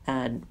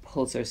and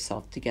pulls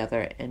herself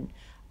together in,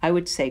 I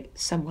would say,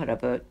 somewhat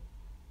of a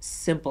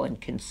simple and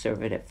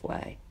conservative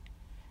way,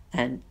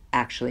 and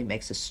actually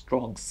makes a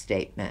strong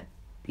statement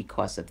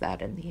because of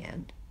that in the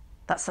end.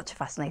 That's such a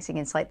fascinating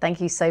insight.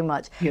 Thank you so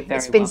much. You're very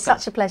It's been welcome.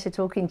 Such a pleasure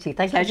talking to you.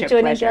 Thank you for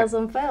joining Girls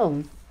on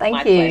Film.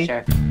 Thank you. My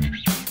pleasure.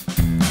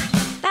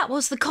 That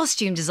was the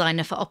costume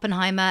designer for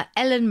Oppenheimer,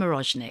 Ellen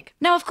Mirojnick.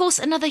 Now, of course,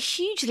 another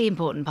hugely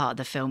important part of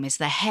the film is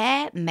the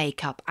hair,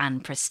 makeup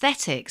and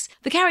prosthetics.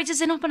 The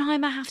characters in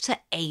Oppenheimer have to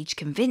age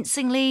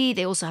convincingly,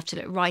 they also have to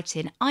look right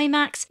in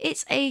IMAX.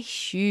 It's a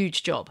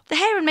huge job. The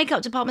hair and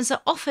makeup departments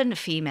are often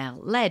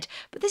female-led,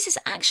 but this is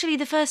actually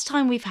the first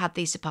time we've had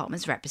these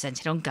departments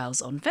represented on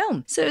Girls on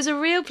Film. So it was a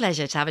real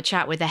pleasure to have a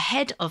chat with the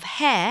head of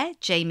hair,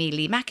 Jaime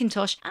Leigh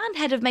McIntosh, and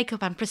head of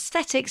makeup and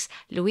prosthetics,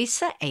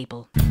 Luisa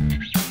Abel.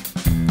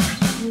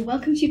 Well,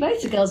 welcome to you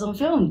both to Girls on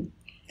Film.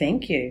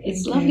 Thank you.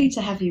 It's lovely to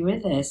have you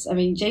with us. I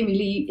mean, Jaime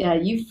Leigh,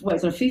 you've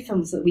worked on a few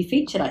films that we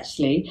featured,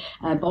 actually.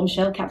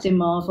 Bombshell, Captain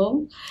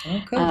Marvel.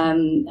 Oh, good.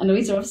 And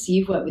Luisa, obviously,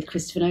 you've worked with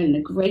Christopher Nolan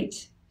a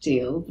great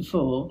deal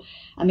before.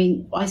 I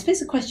mean, I suppose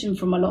the question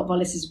from a lot of our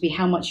listeners would be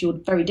how much your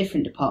very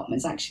different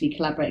departments actually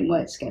collaborate and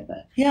work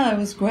together. Yeah, it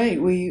was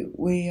great. We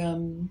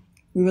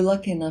were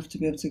lucky enough to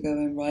be able to go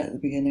in right at the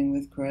beginning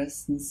with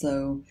Chris, and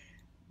so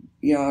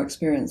our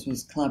experience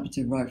was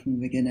collaborative right from the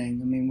beginning.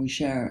 I mean, we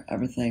share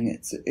everything.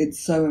 It's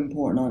so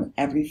important on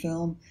every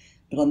film,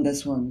 but on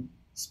this one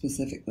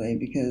specifically,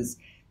 because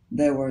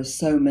there were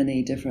so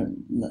many different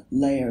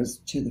layers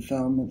to the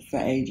film for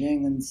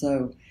aging, and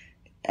so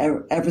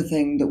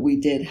everything that we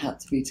did had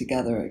to be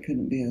together. It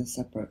couldn't be a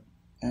separate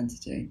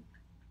entity.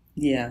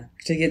 Yeah,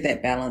 to get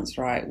that balance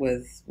right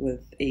with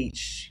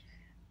each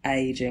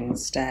aging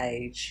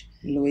stage.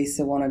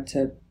 Luisa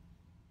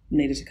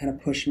needed to kind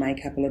of push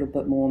makeup a little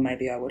bit more.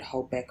 Maybe I would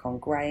hold back on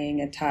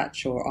greying a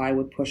touch, or I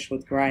would push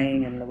with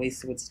greying and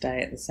Luisa would stay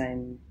at the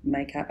same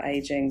makeup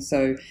aging.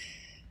 So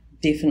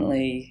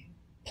definitely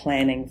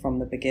planning from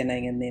the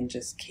beginning and then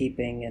just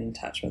keeping in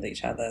touch with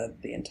each other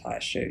the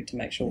entire shoot to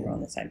make sure we're on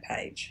the same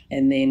page.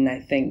 And then I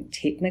think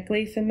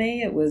technically for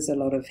me it was a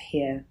lot of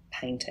hair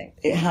painting.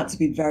 It had to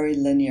be very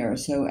linear,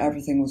 so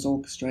everything was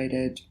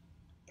orchestrated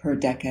per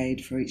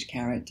decade for each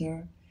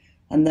character.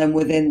 And then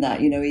within that,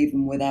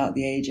 even without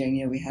the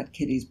aging, we had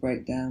Kitty's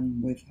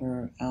breakdown with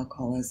her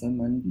alcoholism.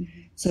 And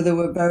so there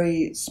were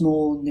very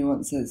small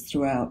nuances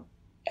throughout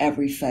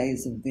every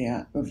phase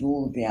of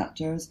all of the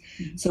actors.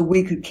 So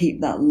we could keep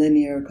that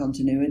linear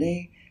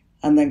continuity,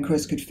 and then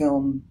Chris could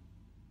film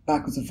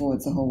backwards and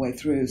forwards the whole way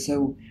through.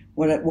 So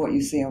what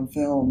you see on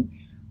film,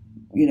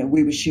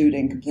 we were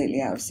shooting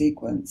completely out of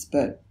sequence,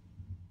 but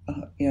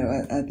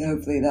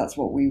hopefully that's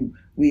what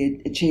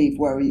we achieved,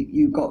 where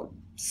you got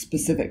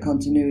specific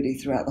continuity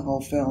throughout the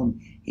whole film,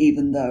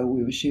 even though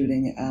we were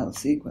shooting it out of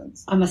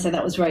sequence. I must say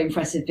that was very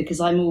impressive,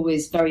 because I'm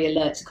always very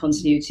alert to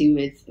continuity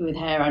with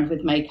hair and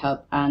with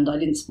makeup, and I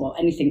didn't spot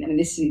anything. I mean,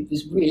 this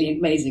was really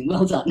amazing.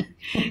 Well done.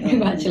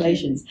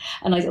 Congratulations.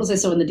 And I also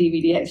saw in the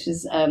DVD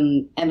extras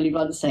Emily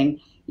Blunt saying,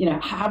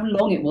 how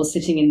long it was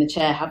sitting in the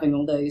chair having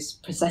all those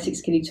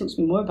prosthetics. Can you talk to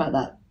me more about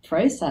that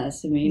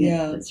process? I mean,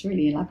 it's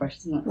really elaborate,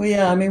 isn't it? Well,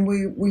 yeah, I mean,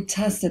 we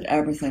tested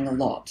everything a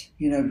lot,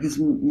 because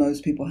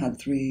most people had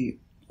 3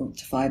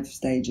 to 5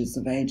 stages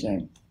of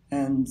aging.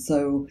 And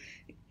so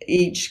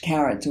each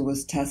character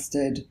was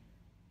tested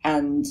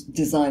and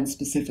designed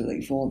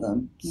specifically for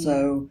them.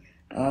 So,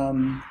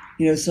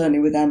 certainly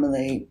with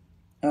Emily,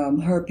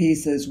 her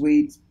pieces,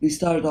 we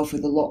started off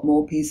with a lot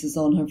more pieces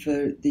on her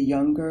for the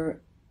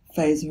younger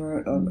phase of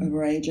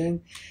her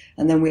aging.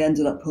 And then we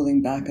ended up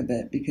pulling back a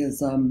bit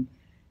because,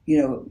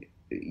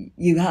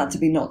 you had to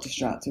be not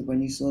distracted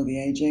when you saw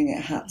the aging.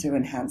 It had to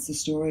enhance the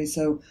story.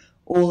 So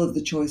all of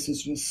the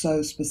choices were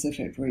so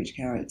specific for each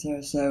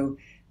character. So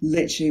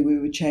literally we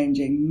were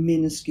changing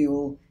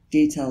minuscule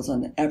details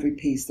on every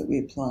piece that we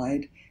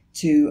applied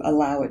to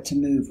allow it to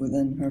move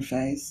within her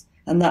face.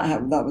 And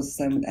that was the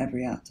same with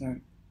every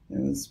actor.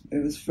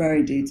 It was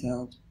very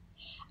detailed.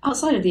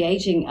 Outside of the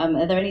aging,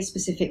 are there any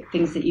specific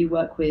things that you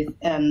work with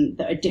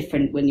that are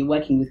different when you're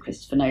working with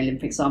Christopher Nolan,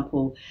 for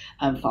example,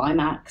 for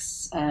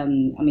IMAX?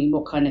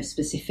 What kind of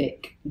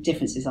specific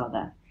differences are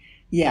there?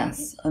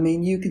 Yes. I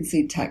mean, you can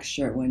see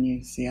texture when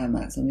you see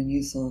IMAX. I mean,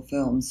 you saw the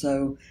film.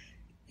 So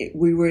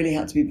we really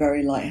had to be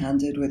very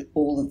light-handed with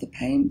all of the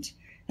paint.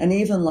 And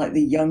even like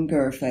the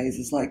younger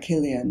phases, like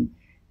Cillian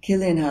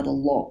had a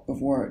lot of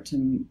work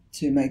to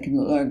make him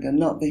look younger.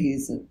 Not that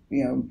he's,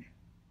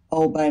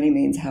 old by any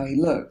means how he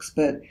looks,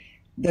 but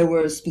there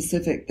were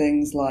specific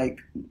things like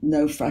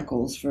no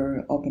freckles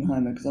for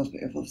Oppenheimer, because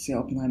obviously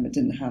Oppenheimer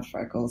didn't have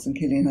freckles, and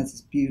Cillian has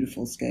this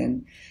beautiful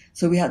skin.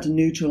 So we had to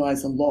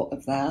neutralize a lot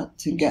of that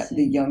to get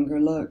the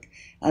younger look,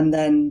 and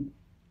then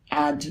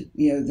add,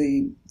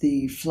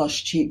 the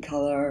flush cheek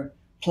color,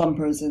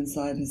 plumpers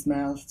inside his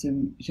mouth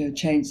to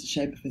change the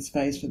shape of his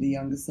face for the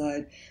younger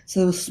side. So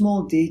there were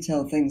small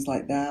detail things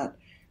like that.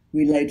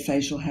 We laid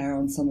facial hair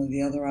on some of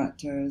the other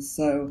actors.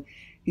 So,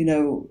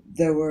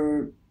 there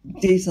were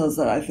details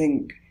that I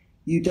think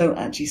you don't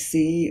actually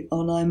see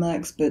on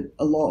IMAX, but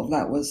a lot of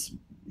that was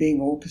being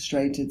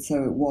orchestrated,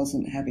 so it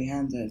wasn't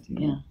heavy-handed.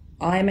 Yeah.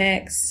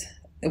 IMAX,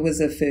 it was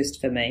a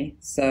first for me,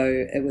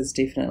 so it was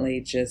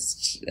definitely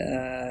just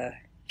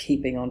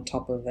keeping on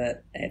top of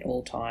it at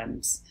all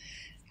times.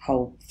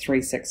 Whole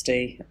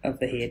 360 of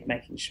the head,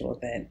 making sure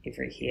that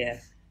every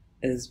hair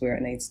is where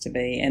it needs to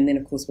be. And then,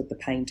 of course, with the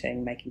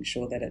painting, making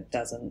sure that it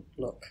doesn't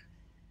look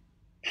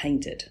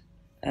painted,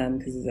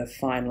 because there's a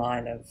fine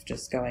line of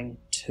just going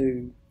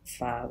too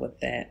far with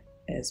that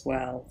as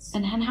well.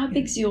 And how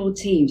big's your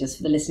team, just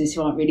for the listeners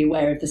who aren't really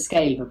aware of the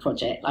scale of a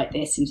project like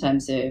this in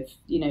terms of,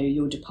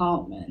 your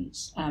department?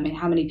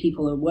 How many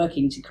people are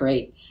working to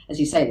create, as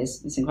you say,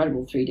 this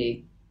incredible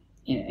 3D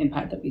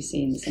impact that we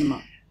see in the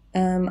cinema?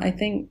 I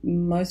think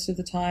most of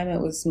the time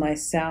it was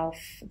myself,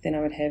 then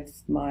I would have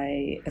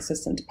my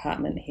assistant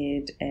department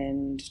head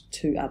and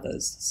 2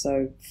 others,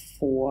 so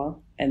 4,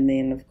 and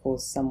then of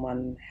course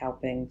someone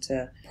helping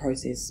to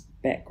process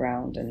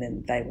background, and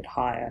then they would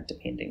hire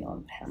depending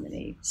on how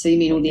many. So you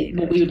mean all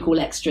what we would call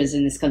extras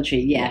in this country?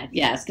 Yeah.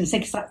 I was going to say,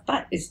 because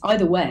that is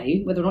either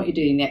way, whether or not you're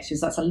doing the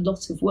extras, that's a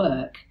lot of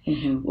work.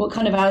 Mm-hmm. What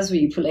kind of hours were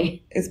you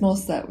pulling? It's more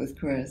set with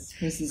Chris.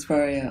 Chris is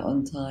very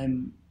on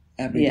time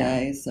every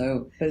day.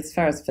 So, but as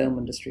far as film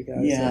industry goes,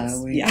 because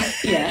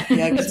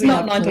it's we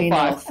not have 9 to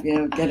 5. Off,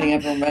 getting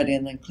everyone ready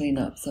and then clean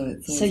up. So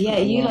it's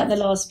you like the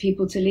last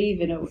people to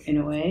leave in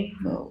a way.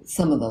 Well,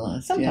 some of the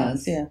last,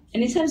 sometimes, yes.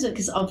 And in terms of,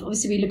 because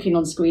obviously we're looking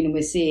on screen and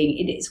we're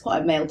seeing it's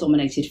quite a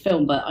male-dominated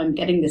film, but I'm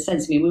getting the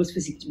sense. I mean, we also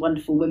see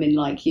wonderful women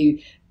like you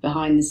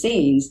behind the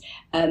scenes.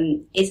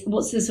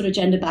 What's the sort of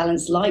gender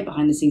balance like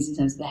behind the scenes in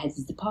terms of the heads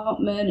of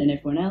department and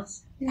everyone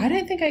else? I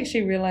don't think I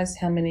actually realised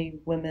how many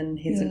women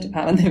heads of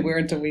department there were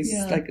until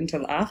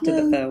until after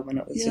the film, and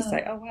it was just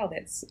like, oh wow,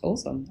 that's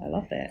awesome. I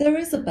love that. There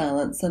is a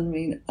balance. I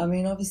mean,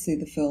 obviously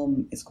the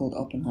film is called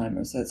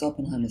Oppenheimer, so it's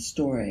Oppenheimer's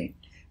story.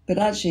 But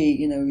actually,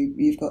 you know,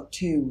 you've got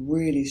two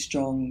really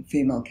strong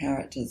female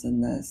characters in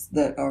this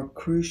that are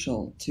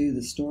crucial to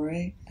the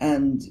story,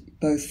 and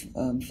both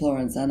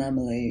Florence and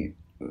Emily,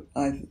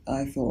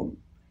 I thought,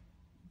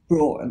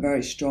 brought a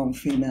very strong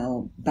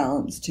female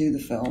balance to the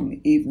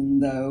film, even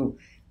though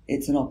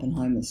it's an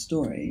Oppenheimer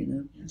story, you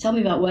know. Tell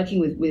me about working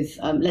with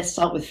let's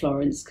start with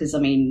Florence, because I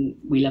mean,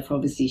 we love her,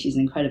 obviously. She's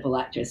an incredible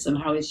actress. And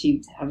how is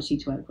she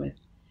to work with?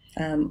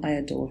 I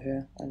adore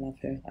her. I love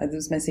her. This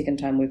was my second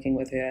time working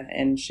with her,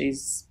 and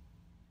she's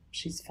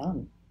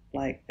fun,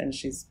 and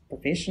she's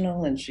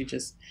professional, and she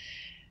just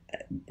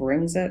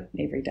brings it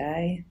every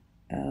day.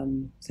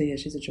 So yeah,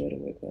 she's a joy to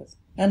work with.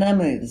 And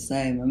Emily the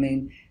same. I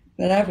mean,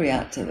 but every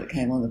actor that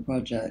came on the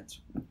project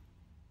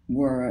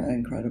were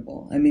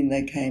incredible. I mean,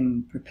 they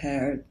came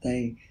prepared.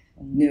 They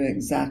knew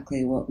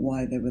exactly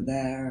why they were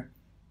there.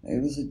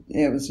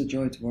 It was a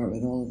joy to work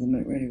with all of them.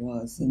 It really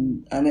was,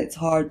 and it's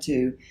hard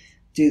to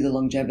do the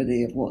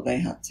longevity of what they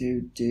had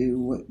to do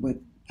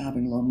with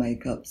having long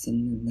makeups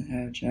and the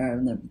hair chair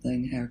and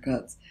everything,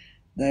 haircuts.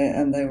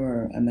 They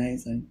were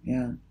amazing.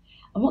 Yeah.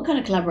 And what kind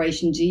of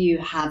collaboration do you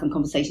have and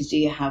conversations do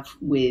you have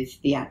with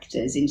the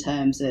actors in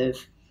terms of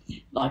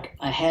like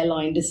a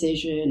hairline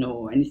decision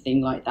or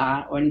anything like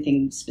that, or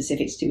anything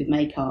specific to do with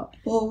makeup?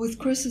 Well, with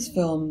Chris's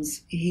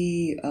films,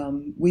 we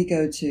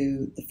go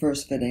to the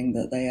first fitting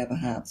that they ever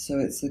have, so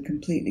it's a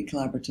completely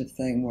collaborative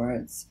thing where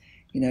it's,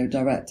 you know,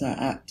 director,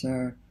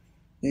 actor,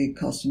 the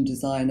costume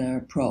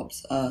designer,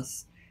 props,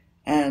 us,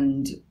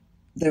 and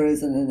there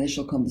is an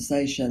initial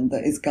conversation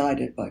that is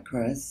guided by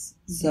Chris.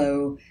 Mm-hmm.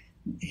 So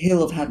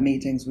he'll have had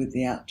meetings with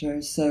the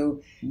actors,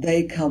 so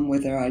they come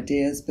with their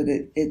ideas, but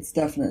it's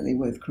definitely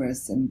with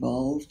Chris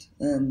involved,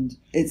 and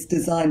it's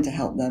designed to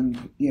help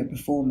them, you know,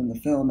 perform in the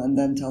film and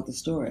then tell the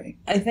story.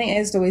 I think,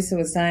 as Luisa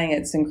was saying,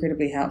 it's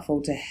incredibly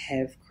helpful to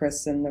have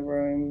Chris in the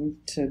room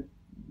to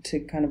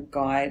kind of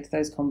guide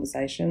those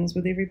conversations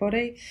with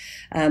everybody.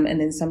 And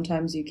then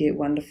sometimes you get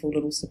wonderful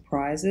little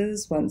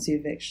surprises once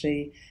you've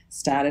actually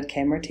started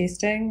camera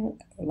testing,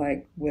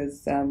 like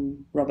with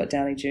Robert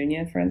Downey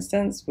Jr., for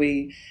instance.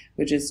 We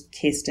were just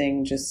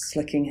testing, just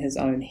slicking his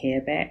own hair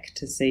back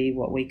to see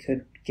what we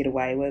could get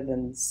away with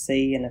and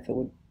see and if it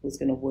was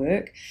going to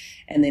work.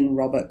 And then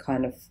Robert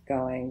kind of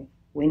going,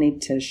 we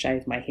need to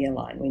shave my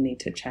hairline, we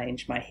need to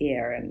change my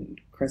hair. And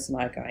Chris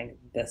and I going,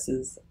 this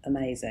is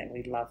amazing,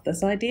 we love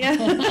this idea.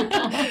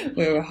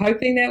 We were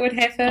hoping that would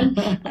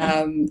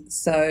happen.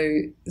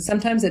 So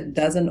sometimes it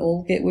doesn't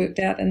all get worked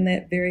out in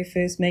that very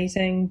first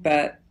meeting,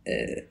 but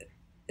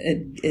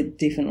it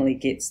definitely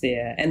gets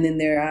there. And then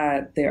there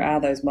are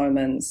those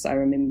moments. I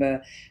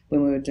remember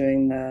when we were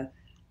doing the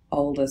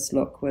oldest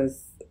look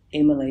with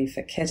Emily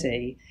for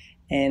Kitty,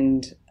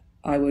 and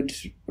I would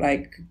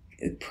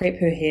prep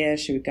her hair,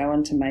 she would go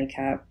into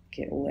makeup,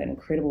 get all that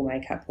incredible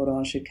makeup put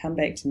on, she'd come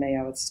back to me,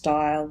 I would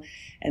style,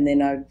 and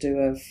then I'd do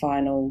a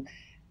final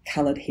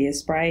coloured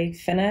hairspray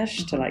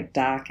finish to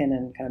darken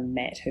and kind of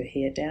matte her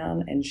hair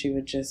down, and she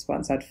would just,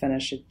 once I'd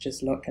finish, she'd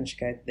just look and she'd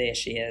go, there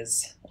she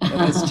is. It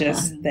was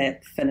just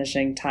that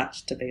finishing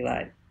touch to be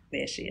like,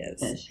 there she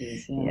is. There she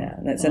is, yeah.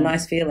 And it's a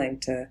nice feeling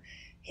to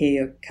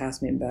hear your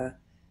cast member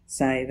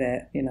say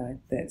that, you know,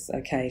 that's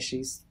okay,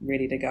 she's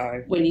ready to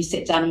go. When you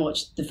sit down and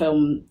watch the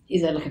film,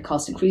 is there like a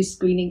cast and crew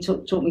screening?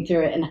 Talk me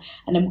through it.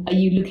 And are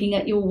you looking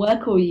at your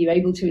work, or are you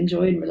able to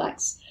enjoy and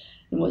relax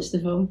and watch the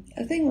film?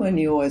 I think when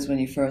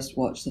you first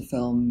watch the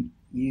film,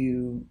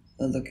 you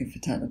are looking for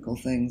technical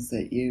things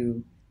that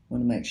you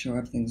want to make sure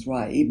everything's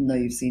right, even though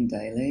you've seen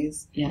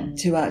dailies. Yeah.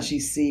 To actually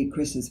see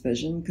Chris's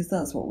vision, because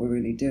that's what we're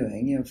really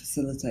doing, you know,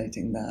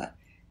 facilitating that.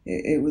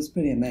 It was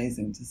pretty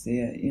amazing to see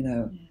it, you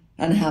know. Yeah.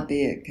 And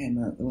happy it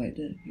came out the way it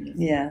did. You know?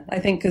 Yeah, I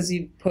think because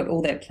you put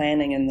all that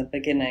planning in the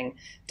beginning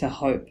to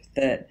hope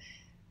that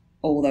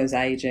all those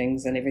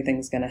agings and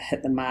everything's going to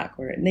hit the mark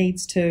where it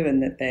needs to,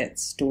 and that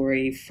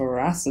story for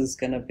us is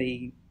going to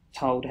be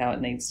told how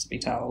it needs to be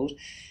told.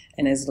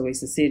 And as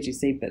Luisa said, you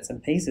see bits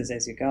and pieces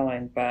as you're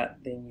going, but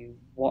then you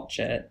watch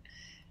it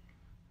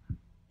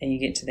and you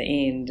get to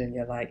the end and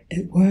you're like,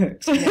 it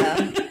worked.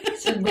 Yeah.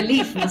 So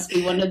relief must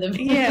be one of the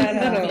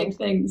big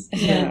things.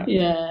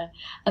 Yeah.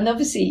 And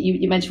obviously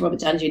you mentioned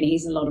Robert Downey Jr.,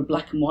 he's in a lot of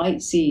black and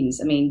white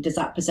scenes. I mean, does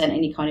that present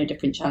any kind of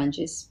different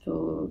challenges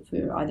for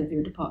either of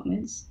your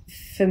departments?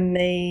 For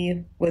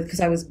me,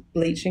 because I was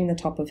bleaching the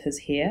top of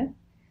his hair,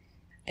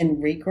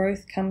 and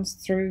regrowth comes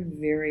through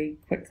very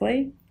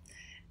quickly,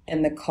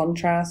 and the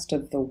contrast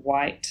of the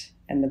white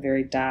and the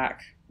very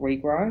dark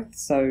regrowth,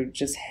 so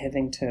just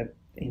having to,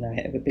 you know,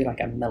 it would be like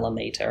a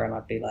millimetre and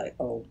I'd be like,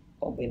 oh,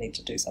 well, we need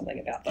to do something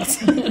about this.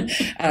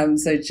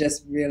 So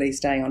just really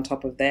staying on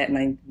top of that.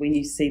 And when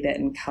you see that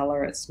in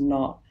colour, it's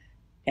not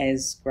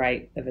as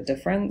great of a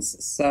difference.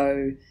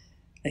 So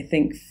I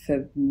think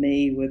for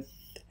me with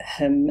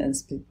him and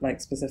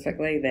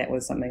specifically, that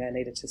was something I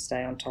needed to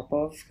stay on top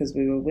of, because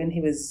when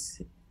he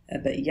was a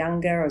bit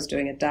younger, I was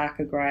doing a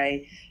darker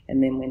grey,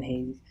 and then when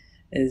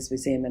we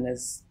see him in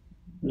his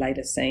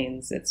later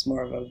scenes, it's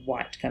more of a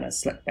white kind of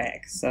slick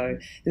back. So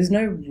there's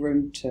no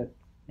room to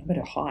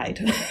hide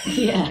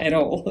at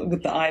all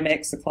with the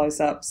IMAX, the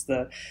close-ups,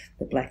 the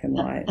black and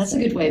white. That's a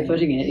good way of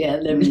putting it. Yeah,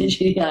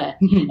 literally,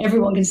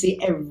 everyone can see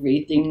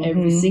everything,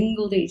 every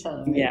single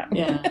detail. Right?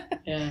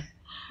 Yeah,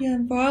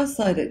 and for our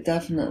side, it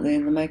definitely,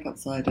 and the makeup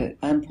side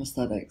and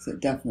prosthetics, it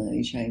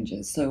definitely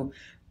changes. So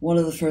one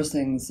of the first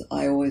things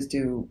I always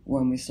do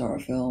when we start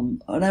a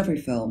film, on every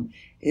film,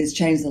 is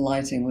change the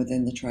lighting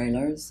within the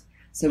trailers.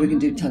 So we can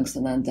do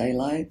tungsten and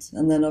daylight.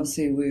 And then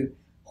obviously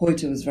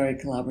Hoyte was very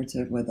to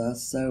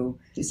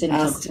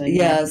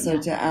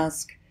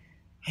ask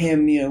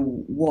him,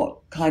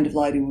 what kind of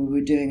lighting we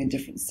were doing in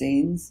different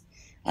scenes.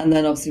 And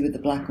then obviously with the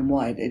black and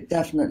white, it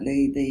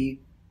definitely, the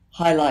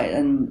highlight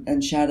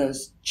and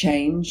shadows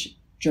change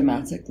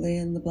dramatically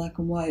in the black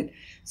and white.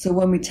 So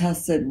when we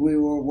tested, we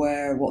were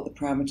aware what the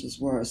parameters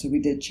were. So we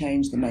did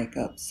change the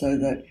makeup so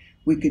that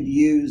we could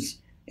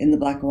use, in the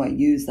black and white,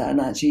 use that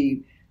and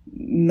actually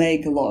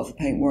make a lot of the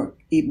paintwork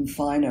even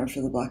finer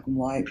for the black and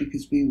white,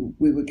 because we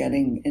were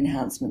getting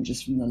enhancement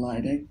just from the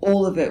lighting.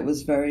 All of it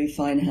was very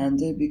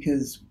fine-handed,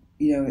 because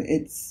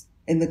it's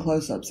in the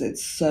close-ups,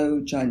 it's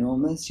so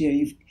ginormous.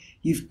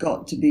 You've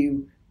got to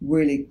be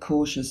really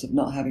cautious of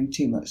not having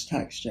too much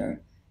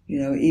texture,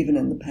 even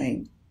in the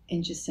paint.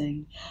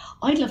 Interesting.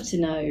 I'd love to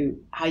know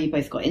how you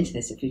both got into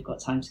this, if we've got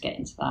time to get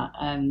into that.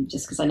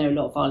 Just because I know a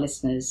lot of our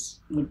listeners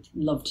would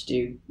love to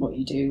do what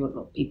you do, a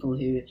lot of people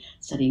who are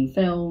studying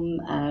film.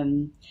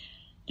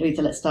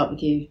 Luisa, let's start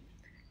with you.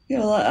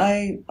 Well,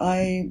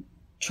 I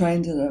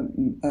trained at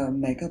a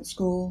makeup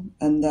school,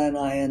 and then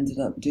I ended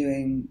up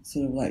doing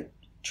sort of like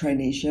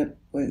traineeship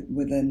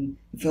within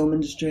the film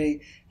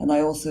industry, and I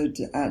also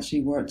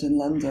actually worked in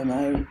London.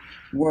 I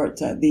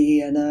worked at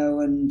the ENO,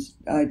 and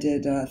I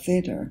did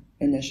theatre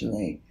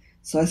initially.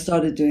 So I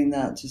started doing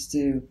that just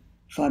to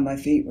find my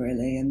feet,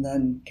 really, and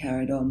then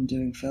carried on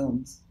doing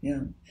films.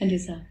 Yeah. And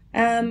is that?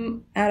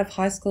 Out of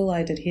high school,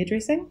 I did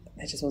hairdressing.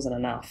 That just wasn't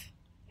enough.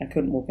 I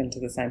couldn't walk into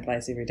the same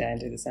place every day and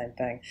do the same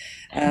thing.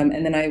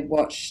 And then I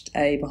watched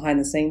a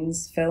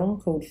behind-the-scenes film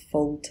called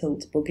Full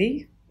Tilt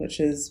Boogie, which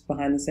is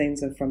behind the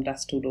scenes of From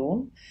Dusk Till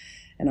Dawn.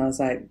 And I was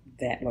like,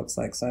 that looks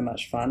like so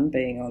much fun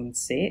being on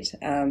set.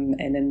 And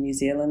in New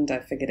Zealand, I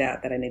figured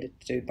out that I needed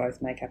to do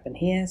both makeup and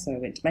hair. So I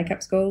went to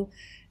makeup school.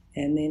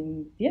 And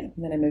then,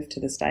 I moved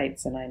to the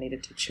States, and I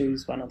needed to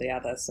choose one or the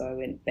other. So I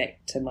went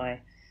back to my,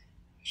 I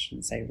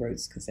shouldn't say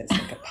roots because that's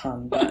like a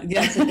pun, but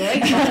that's a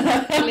great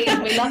pun.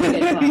 We love a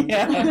good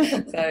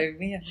pun. So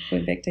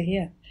went back to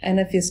hair. And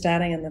if you're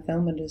starting in the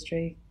film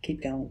industry,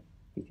 keep going.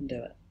 You can do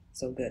it.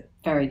 It's all good.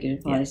 Very good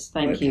advice.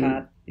 Thank you. Work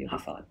hard, you'll be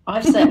fine.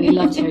 I've certainly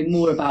loved hearing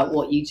more about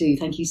what you do.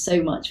 Thank you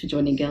so much for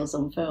joining Girls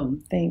on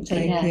Film. Thank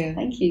you.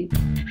 Thank you.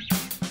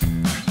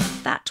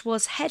 That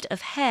was Head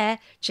of Hair,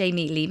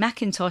 Jaime Leigh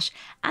McIntosh,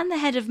 and the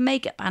Head of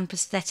Makeup and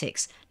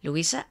Prosthetics,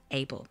 Luisa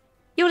Abel.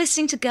 You're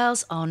listening to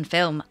Girls on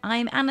Film.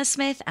 I'm Anna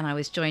Smith, and I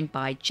was joined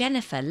by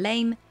Jennifer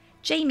Leigh,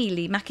 Jaime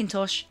Leigh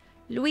McIntosh,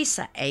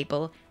 Luisa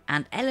Abel,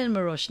 and Ellen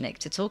Mirojnick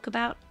to talk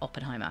about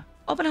Oppenheimer.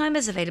 Oppenheimer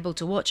is available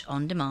to watch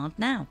on demand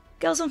now.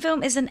 Girls on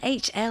Film is an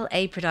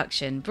HLA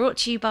production brought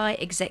to you by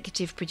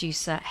executive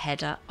producer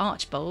Hedda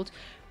Archbold,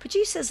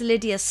 producers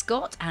Lydia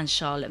Scott and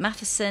Charlotte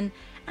Matheson,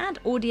 and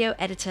audio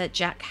editor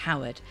Jack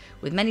Howard,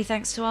 with many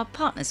thanks to our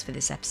partners for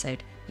this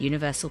episode,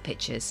 Universal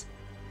Pictures.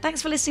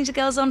 Thanks for listening to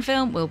Girls on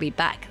Film. We'll be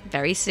back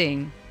very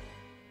soon.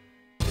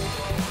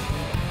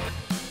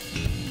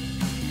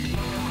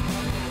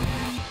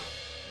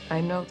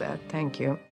 I know that, thank you.